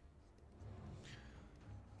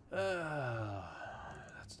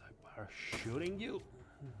 Let's start by shooting you.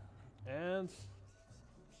 And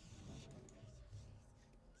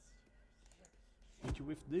hit you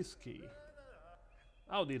with this key.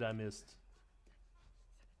 How did I miss?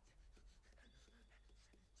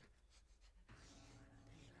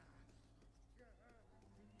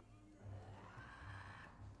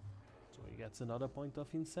 gets another point of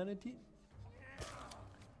insanity.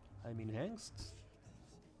 I mean angst.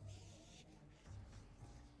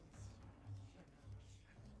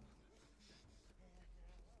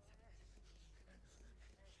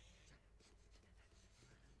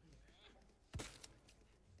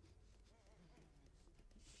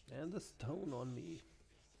 And the stone on me.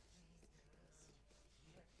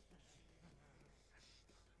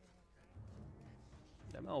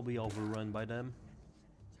 Then I'll be overrun by them.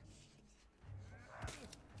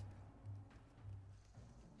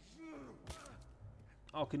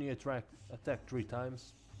 How can you attack 3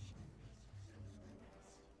 times?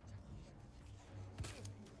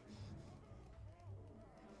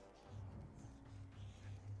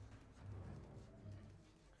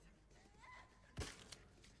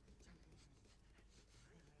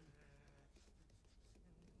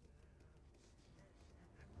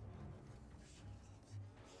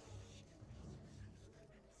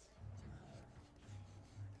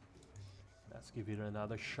 Let's give it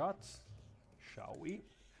another shot, shall we?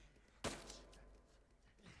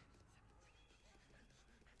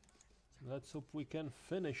 Let's hope we can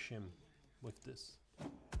finish him with this.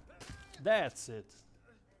 That's it!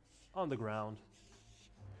 On the ground.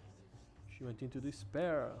 She went into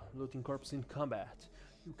despair, looting corpses in combat.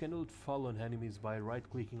 You can loot fallen enemies by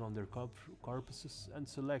right-clicking on their corpses and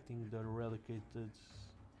selecting the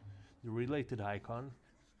related icon.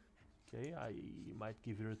 Okay, I might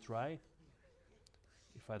give it a try.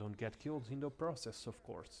 If I don't get killed in the process, of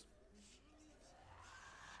course.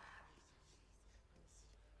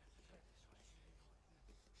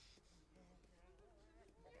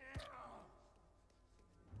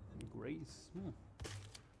 Grace.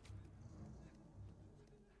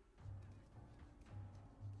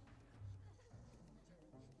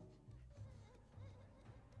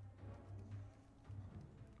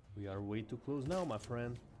 We are way too close now, my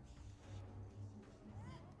friend.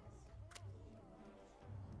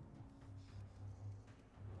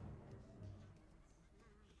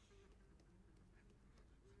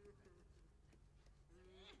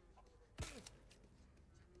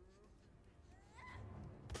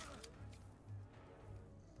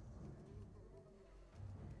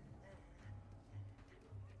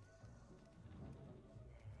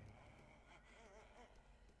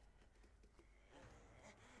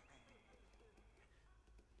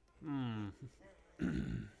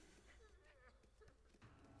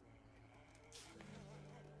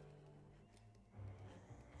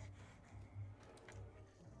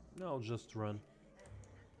 I'll just run.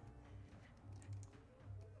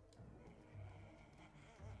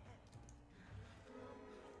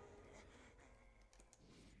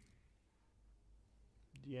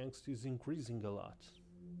 The angst is increasing a lot,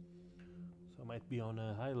 so I might be on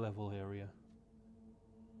a high level area,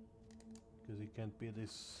 because it can't be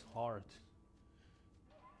this hard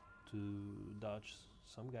to dodge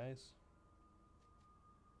some guys.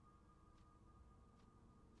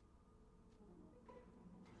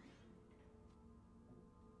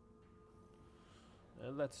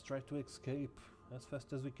 Let's try to escape as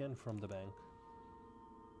fast as we can from the bank.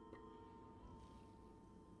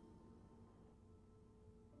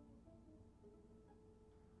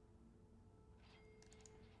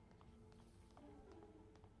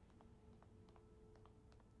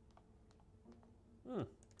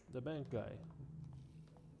 The bank guy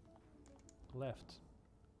left.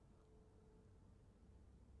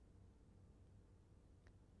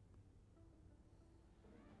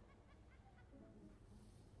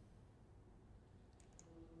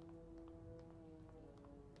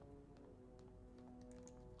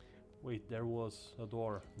 Wait, there was a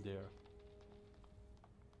door there.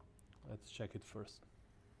 Let's check it first.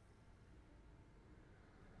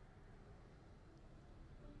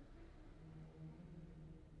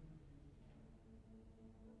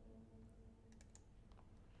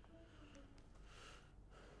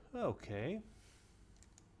 Okay.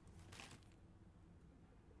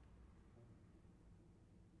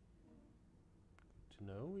 Good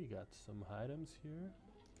to know, we got some items here.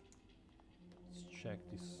 Let's check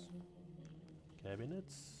these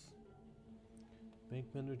cabinets. Bank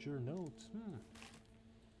manager notes.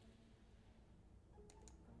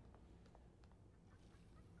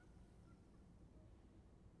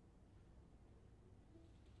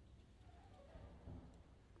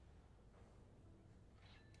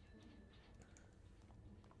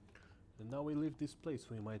 And now we leave this place.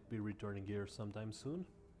 We might be returning here sometime soon.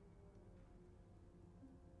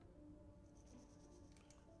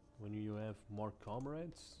 When you have more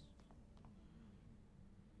comrades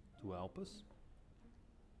to help us.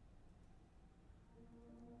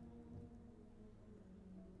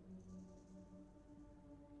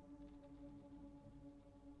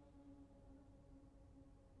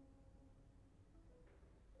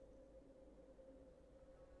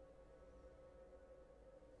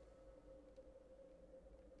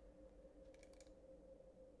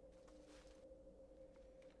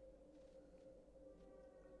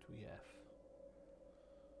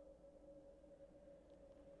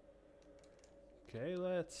 Okay,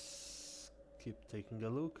 let's keep taking a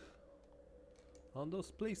look on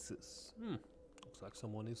those places. Looks like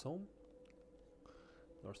someone is home.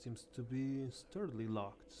 Door seems to be sturdily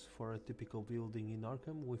locked for a typical building in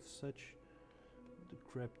Arkham with such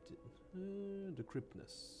decrepitness.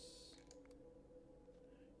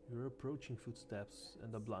 You're approaching footsteps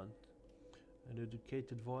and a blunt, an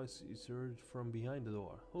educated voice is heard from behind the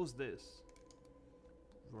door. Who's this?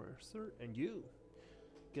 Mercer, and you?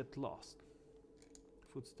 Get lost.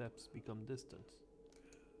 Footsteps become distant.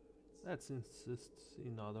 Let's insist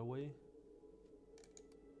in other way.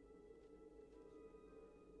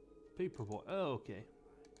 Paperboy. Oh, okay.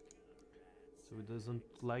 So he doesn't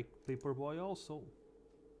like Paperboy also.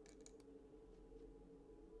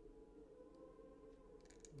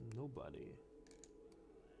 Nobody.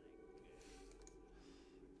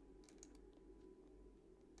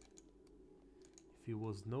 If he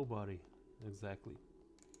was nobody, exactly.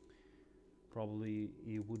 Probably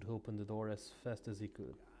he would open the door as fast as he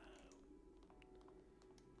could.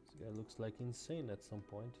 This guy looks like insane at some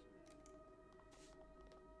point.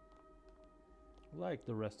 Like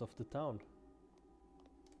the rest of the town.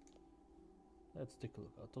 Let's take a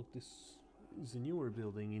look. I thought this is a newer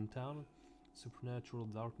building in town. Supernatural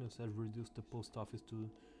darkness has reduced the post office to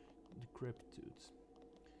decrepitude.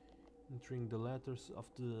 Entering the letters of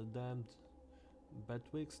the damned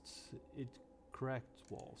betwixt, it cracked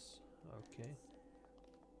walls. Okay.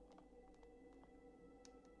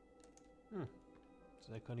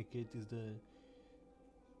 So iconic gate is the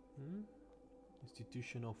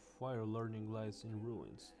institution of fire learning lies in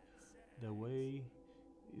ruins. The way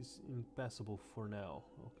is impassable for now.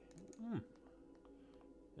 Okay.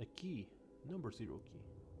 A key. Number 0 key.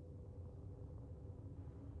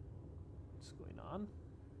 What's going on?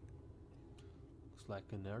 Looks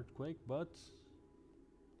like an earthquake, but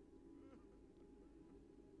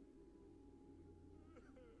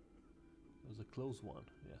it was a close one.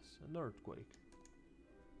 Yes, an earthquake.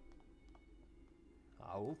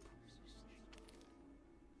 I hope.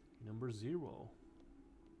 Number 0.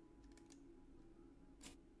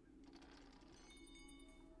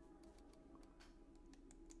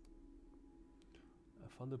 I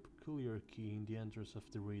found a peculiar key in the entrance of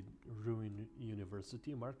the ruined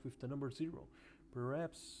university marked with the number 0.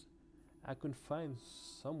 Perhaps I can find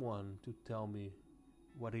someone to tell me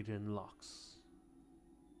what it unlocks.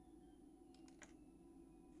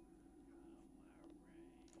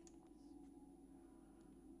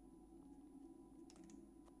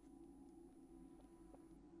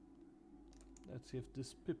 Let's see if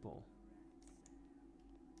these people.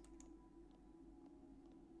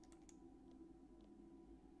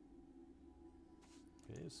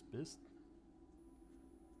 Okay, it's pissed.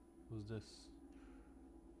 Who's this?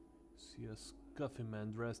 See a scuffy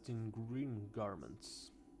man dressed in green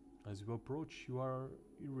garments. As you approach, you are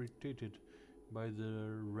irritated by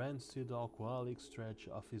the rancid alcoholic stretch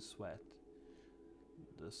of his sweat.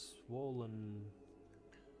 The swollen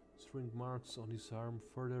string marks on his arm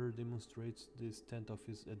further demonstrates the extent of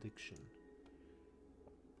his addiction.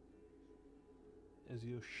 As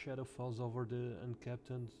your shadow falls over the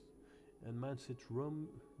unkept and mindset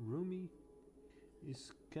roomy, he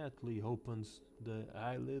scantily opens the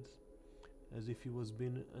eyelid as if he was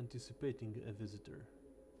been anticipating a visitor.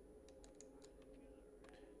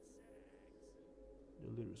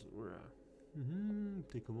 The leaders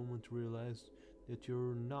take a moment to realize that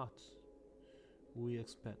you're not who we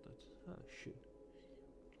expected. Ah, shit.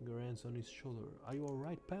 Your hands on his shoulder. Are you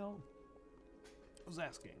alright, pal? I was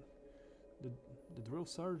asking. The drill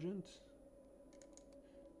sergeant?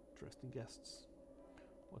 Interesting guests.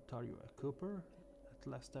 What are you, a cooper? At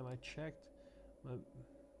last time I checked,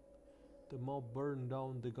 the mob burned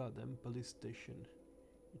down the goddamn police station.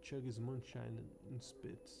 He chugs his moonshine and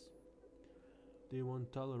spits. They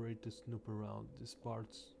won't tolerate the snoop around these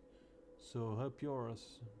parts. So up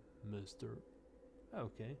yours, mister.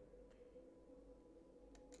 Okay.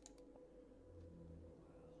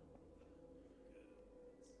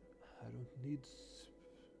 I don't need...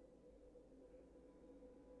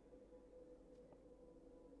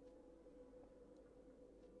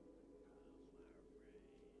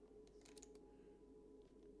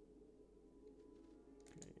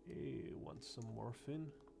 Okay, want some morphine,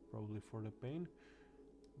 probably for the pain,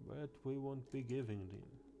 but we won't be giving them.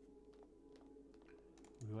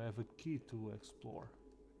 We have a key to explore.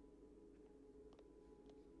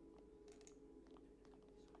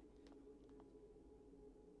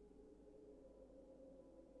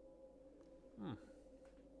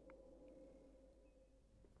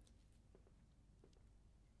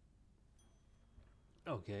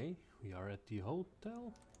 Okay, we are at the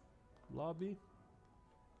hotel lobby.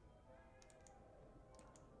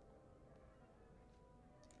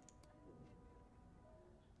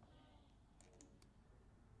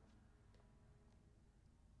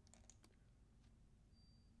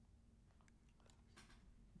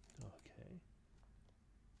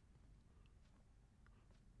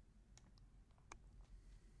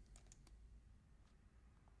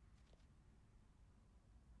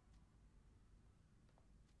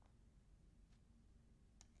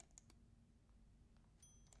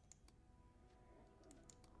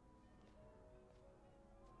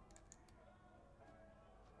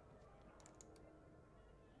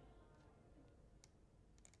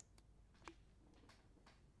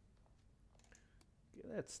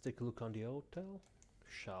 Let's take a look on the hotel,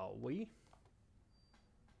 shall we?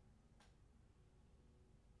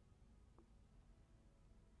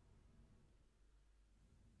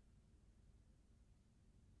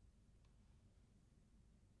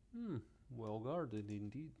 Well guarded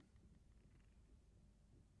indeed.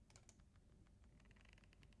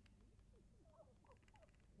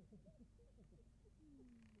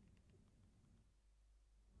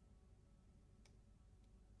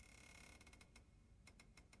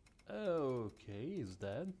 Okay, he's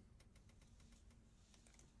dead.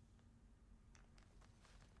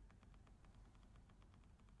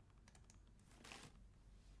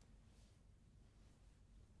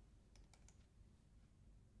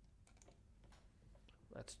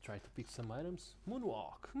 Let's try to pick some items.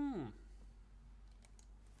 Moonwalk,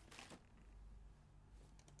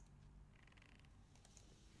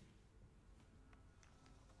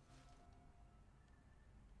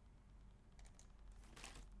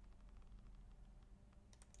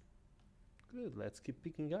 Good, let's keep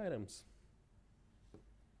picking items.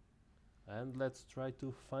 And let's try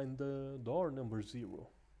to find the door number 0.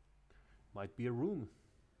 Might be a room.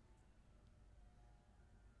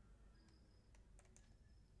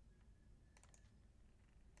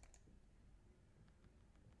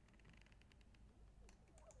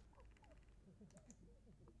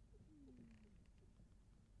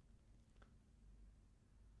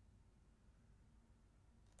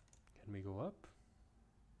 Can we go up?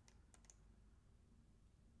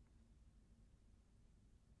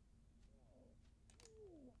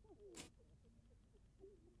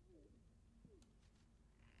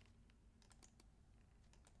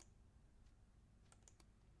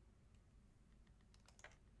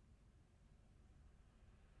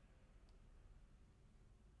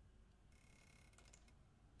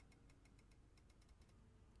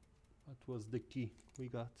 What was the key we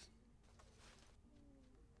got?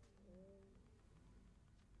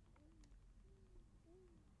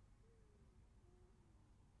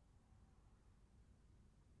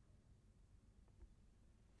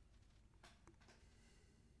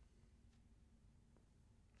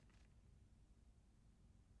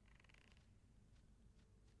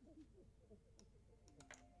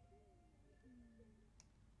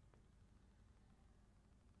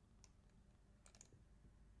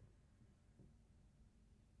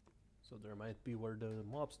 So there might be where the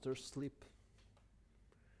mobsters sleep,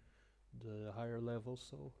 the higher level,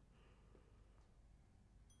 so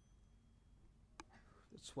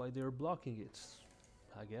that's why they're blocking it,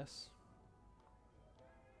 I guess.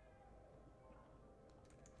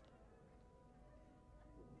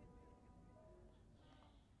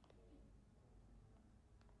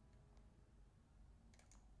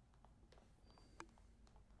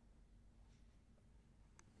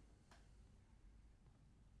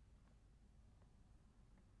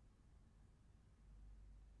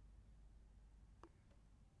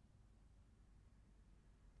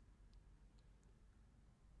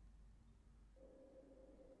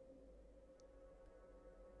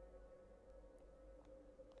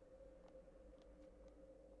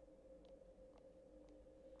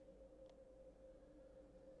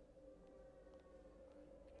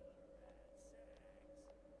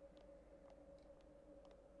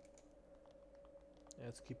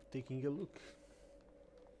 Let's keep taking a look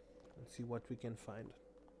and see what we can find.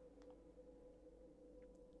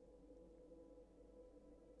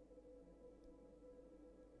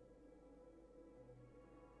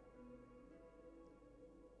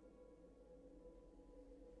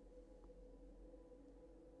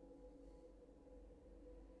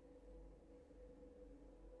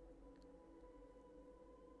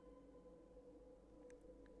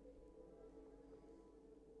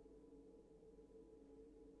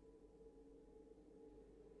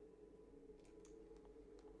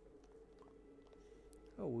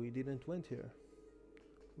 Oh, we didn't went here.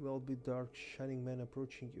 Will be dark shining man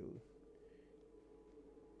approaching you.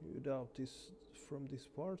 You doubt this from these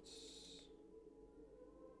parts?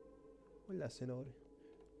 Hola, senor.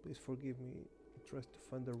 Please forgive me. I tried to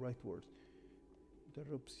find the right word.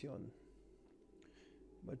 Interruption.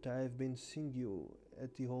 But I have been seeing you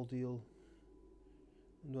at the whole deal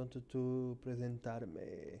and wanted to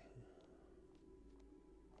presentarme.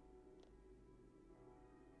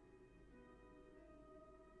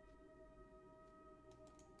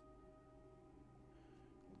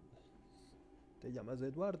 Te llamas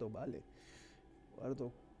Eduardo, vale.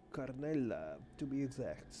 Eduardo Carnella, to be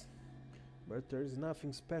exact. But there is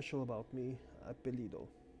nothing special about me, apelido.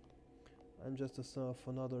 I'm just the son of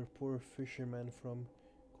another poor fisherman from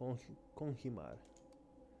Conjimar.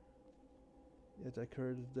 Yet I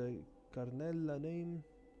heard the Carnella name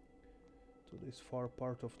to this far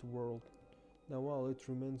part of the world. Now all it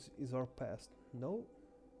remains is our past. No?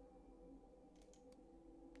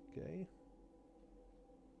 Okay.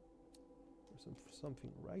 There's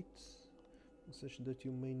something right. A session that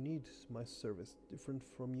you may need my service. Different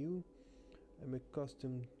from you, I'm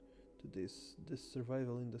accustomed to this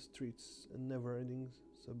survival in the streets, a never-ending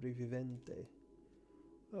sobrevivente.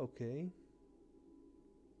 Okay.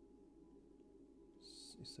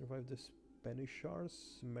 You survived the Spanish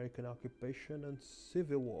Wars, American occupation, and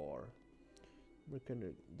Civil War.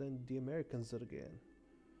 Then the Americans again.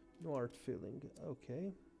 No hard feeling.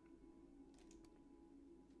 Okay.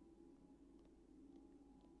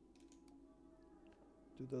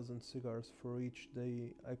 $2,000 cigars for each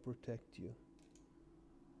day I protect you.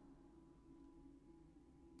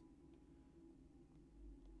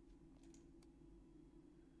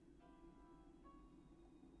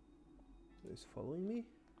 So he's following me?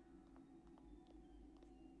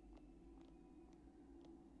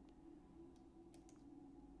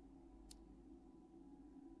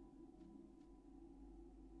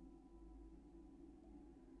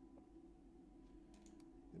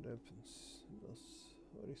 It happens.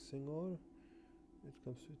 Sorry, senor. It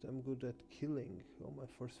comes with I'm good at killing. Oh, my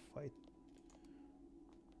first fight.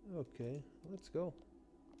 Okay, let's go.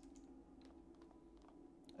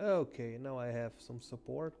 Okay, now I have some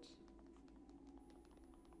support.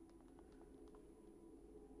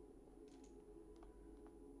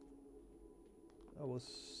 I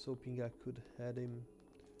was hoping I could add him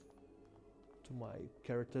to my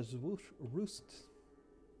character's roost.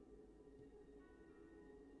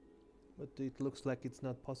 But it looks like it's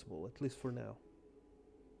not possible, at least for now.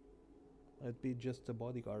 I'd be just a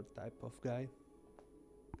bodyguard type of guy.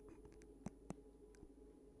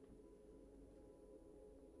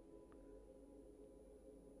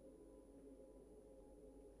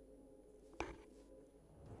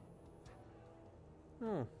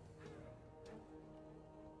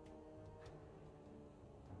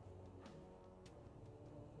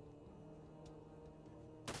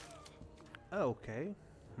 Okay,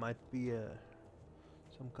 might be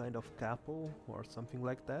some kind of capo or something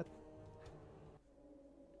like that.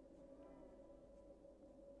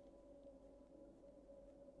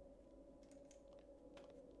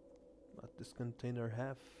 What this container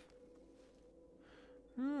have?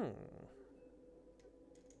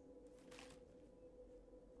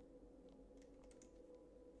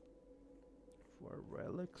 For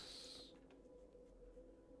relics.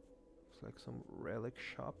 Looks like some relic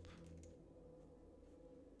shop.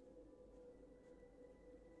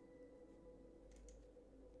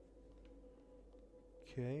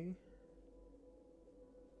 Okay.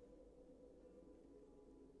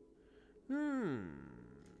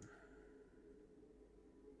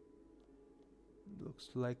 Looks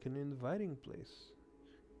like an inviting place.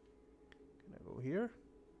 Can I go here?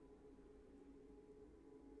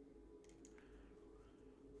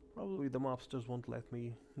 Probably the mobsters won't let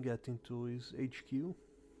me get into his HQ.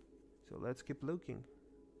 So let's keep looking.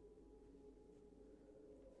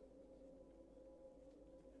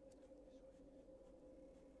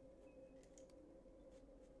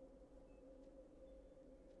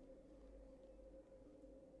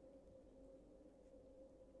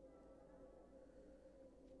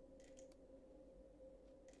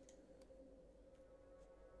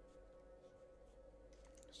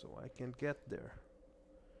 So I can get there.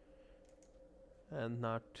 And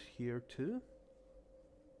not here too.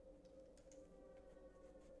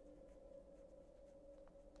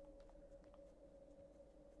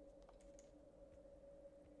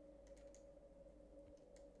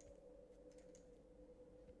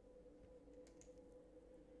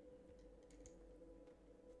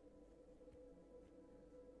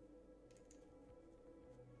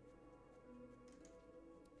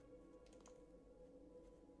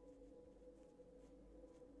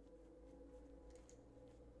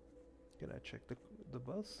 Can I check the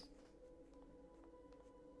bus?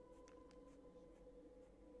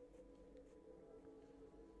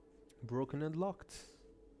 Broken and locked.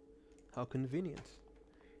 How convenient.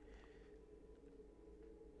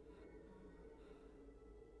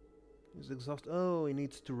 He's exhausted. Oh, he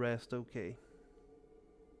needs to rest. Okay.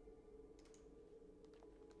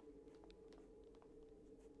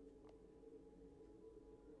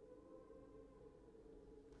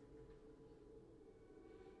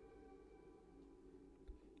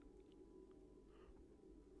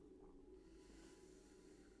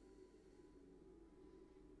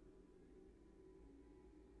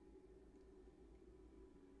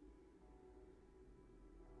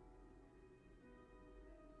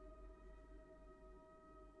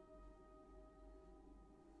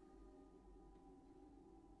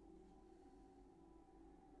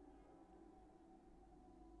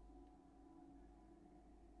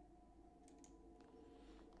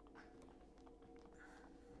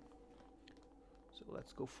 So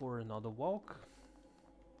let's go for another walk.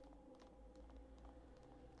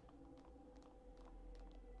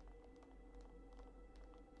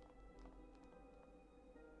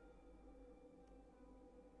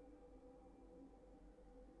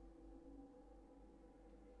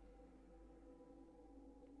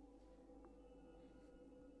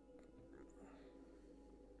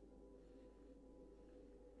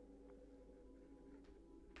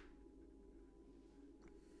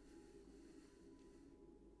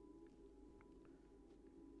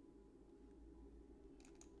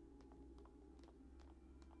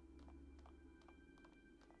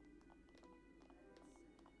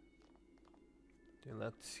 Okay,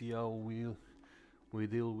 let's see how we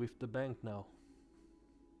deal with the bank now.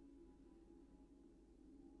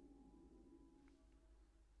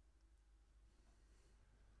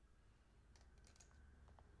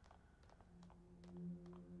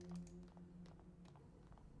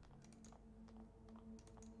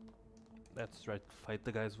 Let's try to fight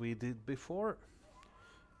the guys we did before,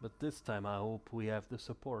 but this time I hope we have the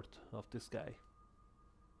support of this guy.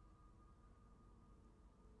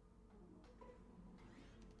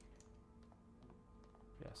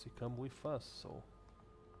 Yes, he come with us, so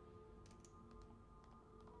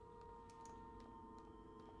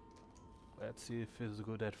let's see if he's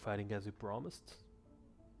good at fighting as he promised.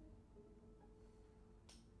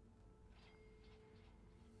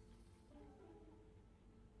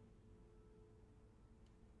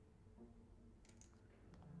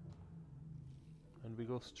 And we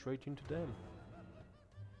go straight into them.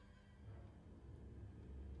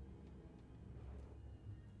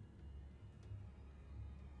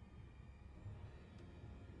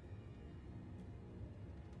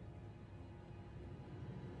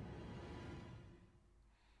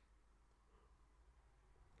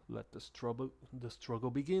 Let the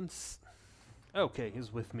struggle begins. Okay,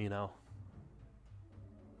 he's with me now.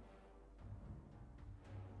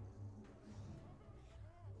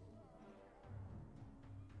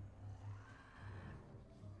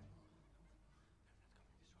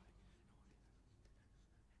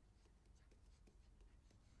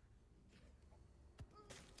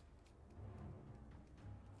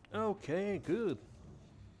 Okay, good.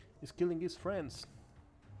 He's killing his friends.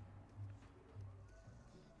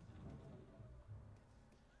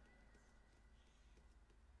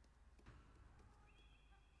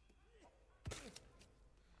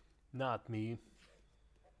 Not me.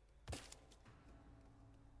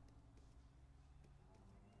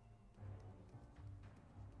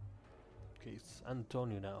 Okay, it's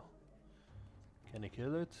Antonio now. Can I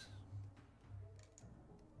kill it?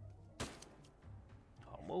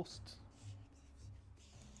 Almost.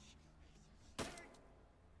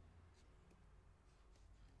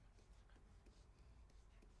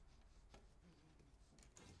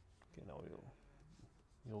 Okay, now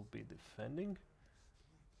you'll be defending.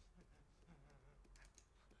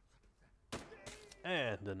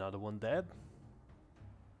 And another one dead.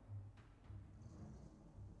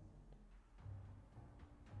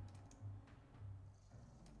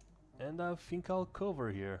 And I think I'll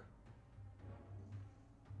cover here.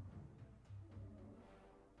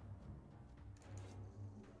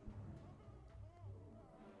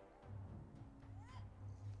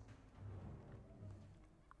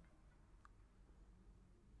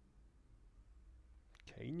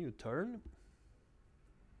 Okay, new turn.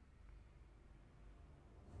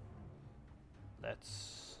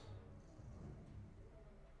 Let's...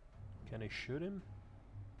 Can I shoot him?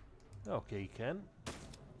 Okay, he can.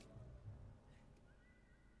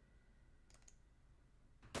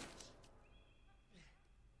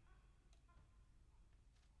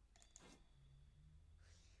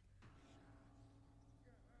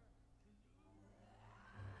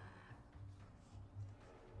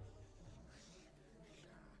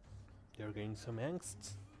 They're getting some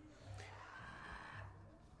angst.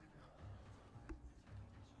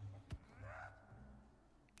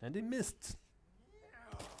 And he missed.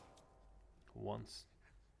 Once.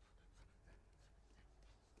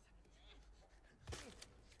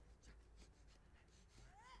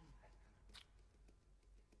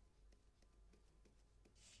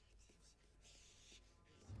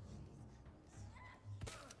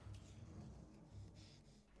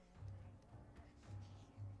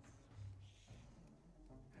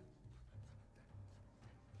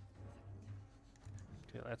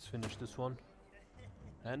 Okay, let's finish this one.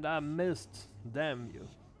 And I missed. Damn you.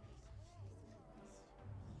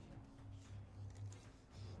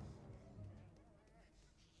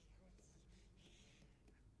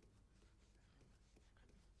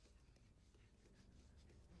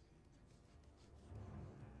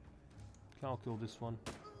 Okay, I'll kill this one.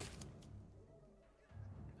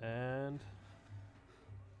 And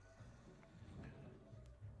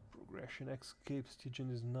progression escape Stygian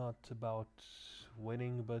is not about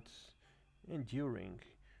winning but enduring.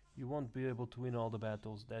 You won't be able to win all the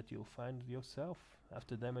battles that you'll find yourself.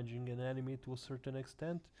 After damaging an enemy to a certain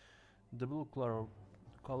extent, the blue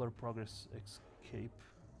color progress escape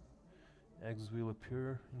eggs will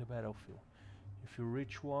appear in the battlefield. If you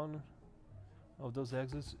reach one of those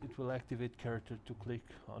exits, it will activate character to click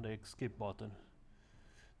on the escape button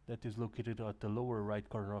that is located at the lower right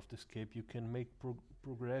corner of the escape. You can make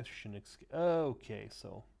progression escape. Okay,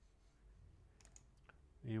 so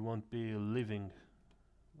you won't be living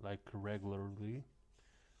like regularly,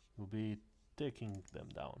 you'll be taking them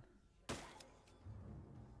down.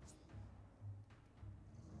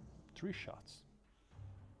 3 shots.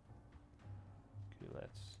 Okay,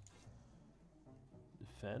 let's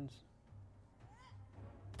defend.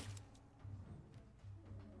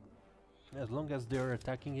 As long as they're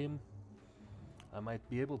attacking him, I might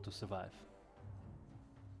be able to survive.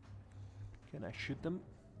 Can I shoot them?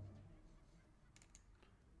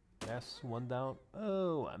 Yes, one down.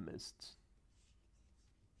 Oh, I missed.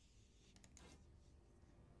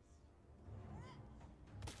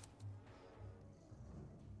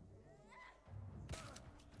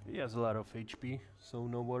 He has a lot of HP, so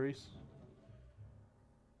no worries.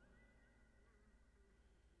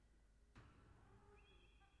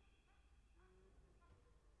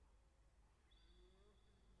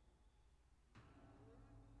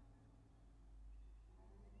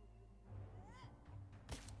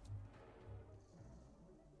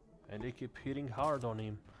 And they keep hitting hard on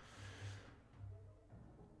him.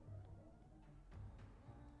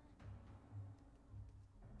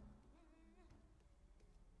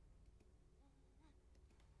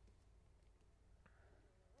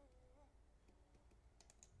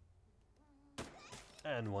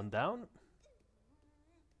 And one down.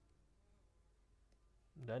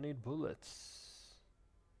 I need bullets.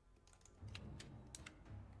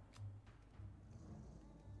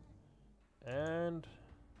 And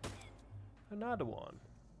another one.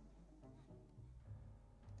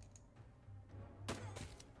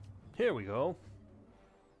 Here we go.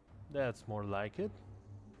 That's more like it.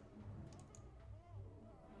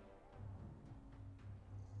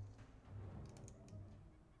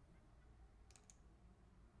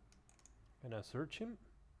 Can I search him?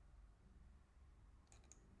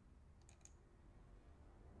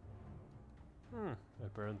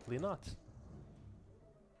 Apparently not.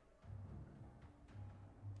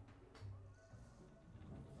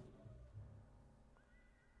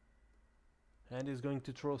 And he's going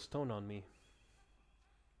to throw a stone on me.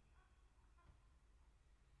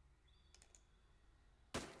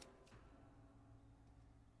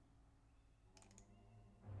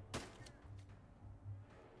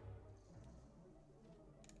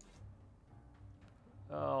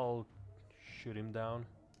 I'll shoot him down.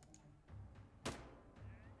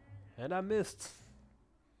 And I missed.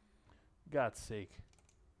 God's sake.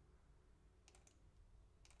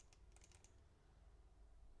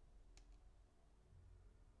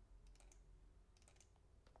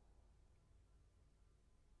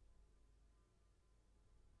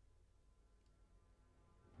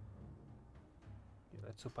 Okay,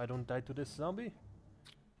 let's hope I don't die to this zombie.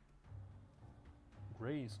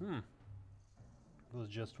 Graze, It was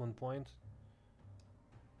just 1 point.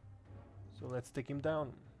 So let's take him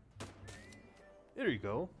down. There you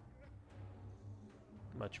go.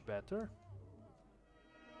 Much better.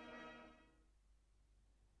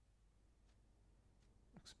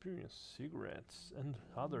 Experience cigarettes and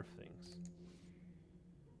other things.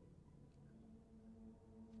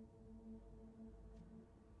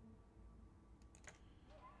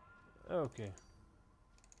 Okay.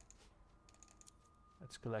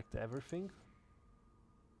 Let's collect everything.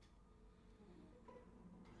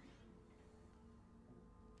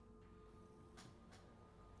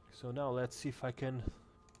 So now let's see if I can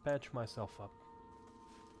patch myself up.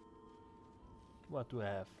 What do I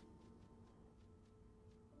have?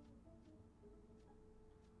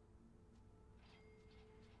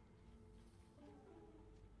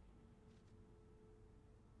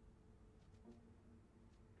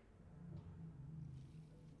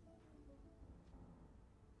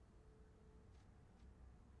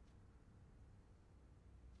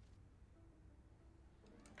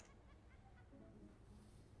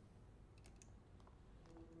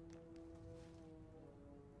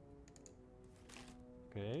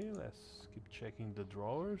 Okay, let's keep checking the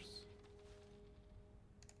drawers.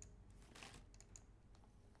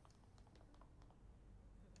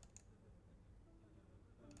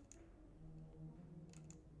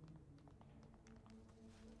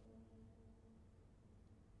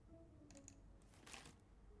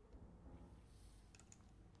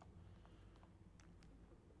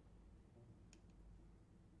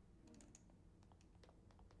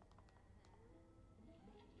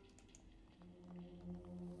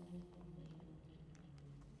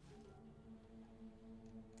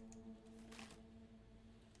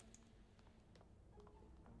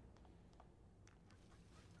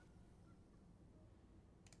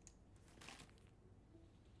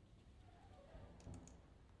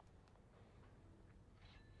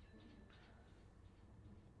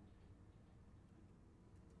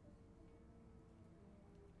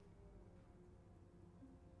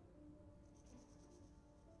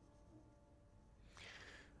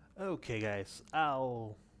 Okay guys,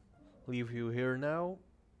 I'll leave you here now.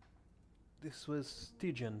 This was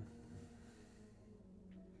Stygian,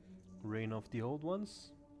 Reign of the Old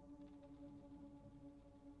Ones.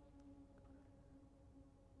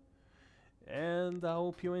 And I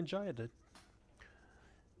hope you enjoyed it.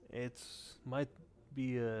 It might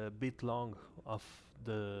be a bit long of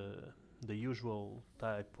the usual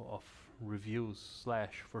type of reviews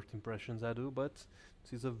slash first impressions I do, but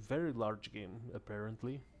this is a very large game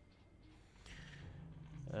apparently.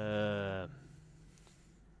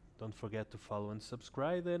 Don't forget to follow and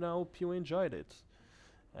subscribe, and I hope you enjoyed it.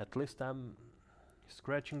 At least I'm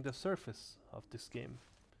scratching the surface of this game.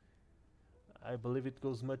 I believe it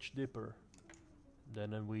goes much deeper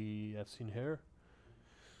than we have seen here.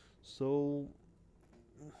 So,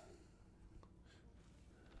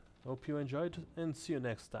 hope you enjoyed and see you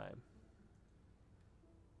next time.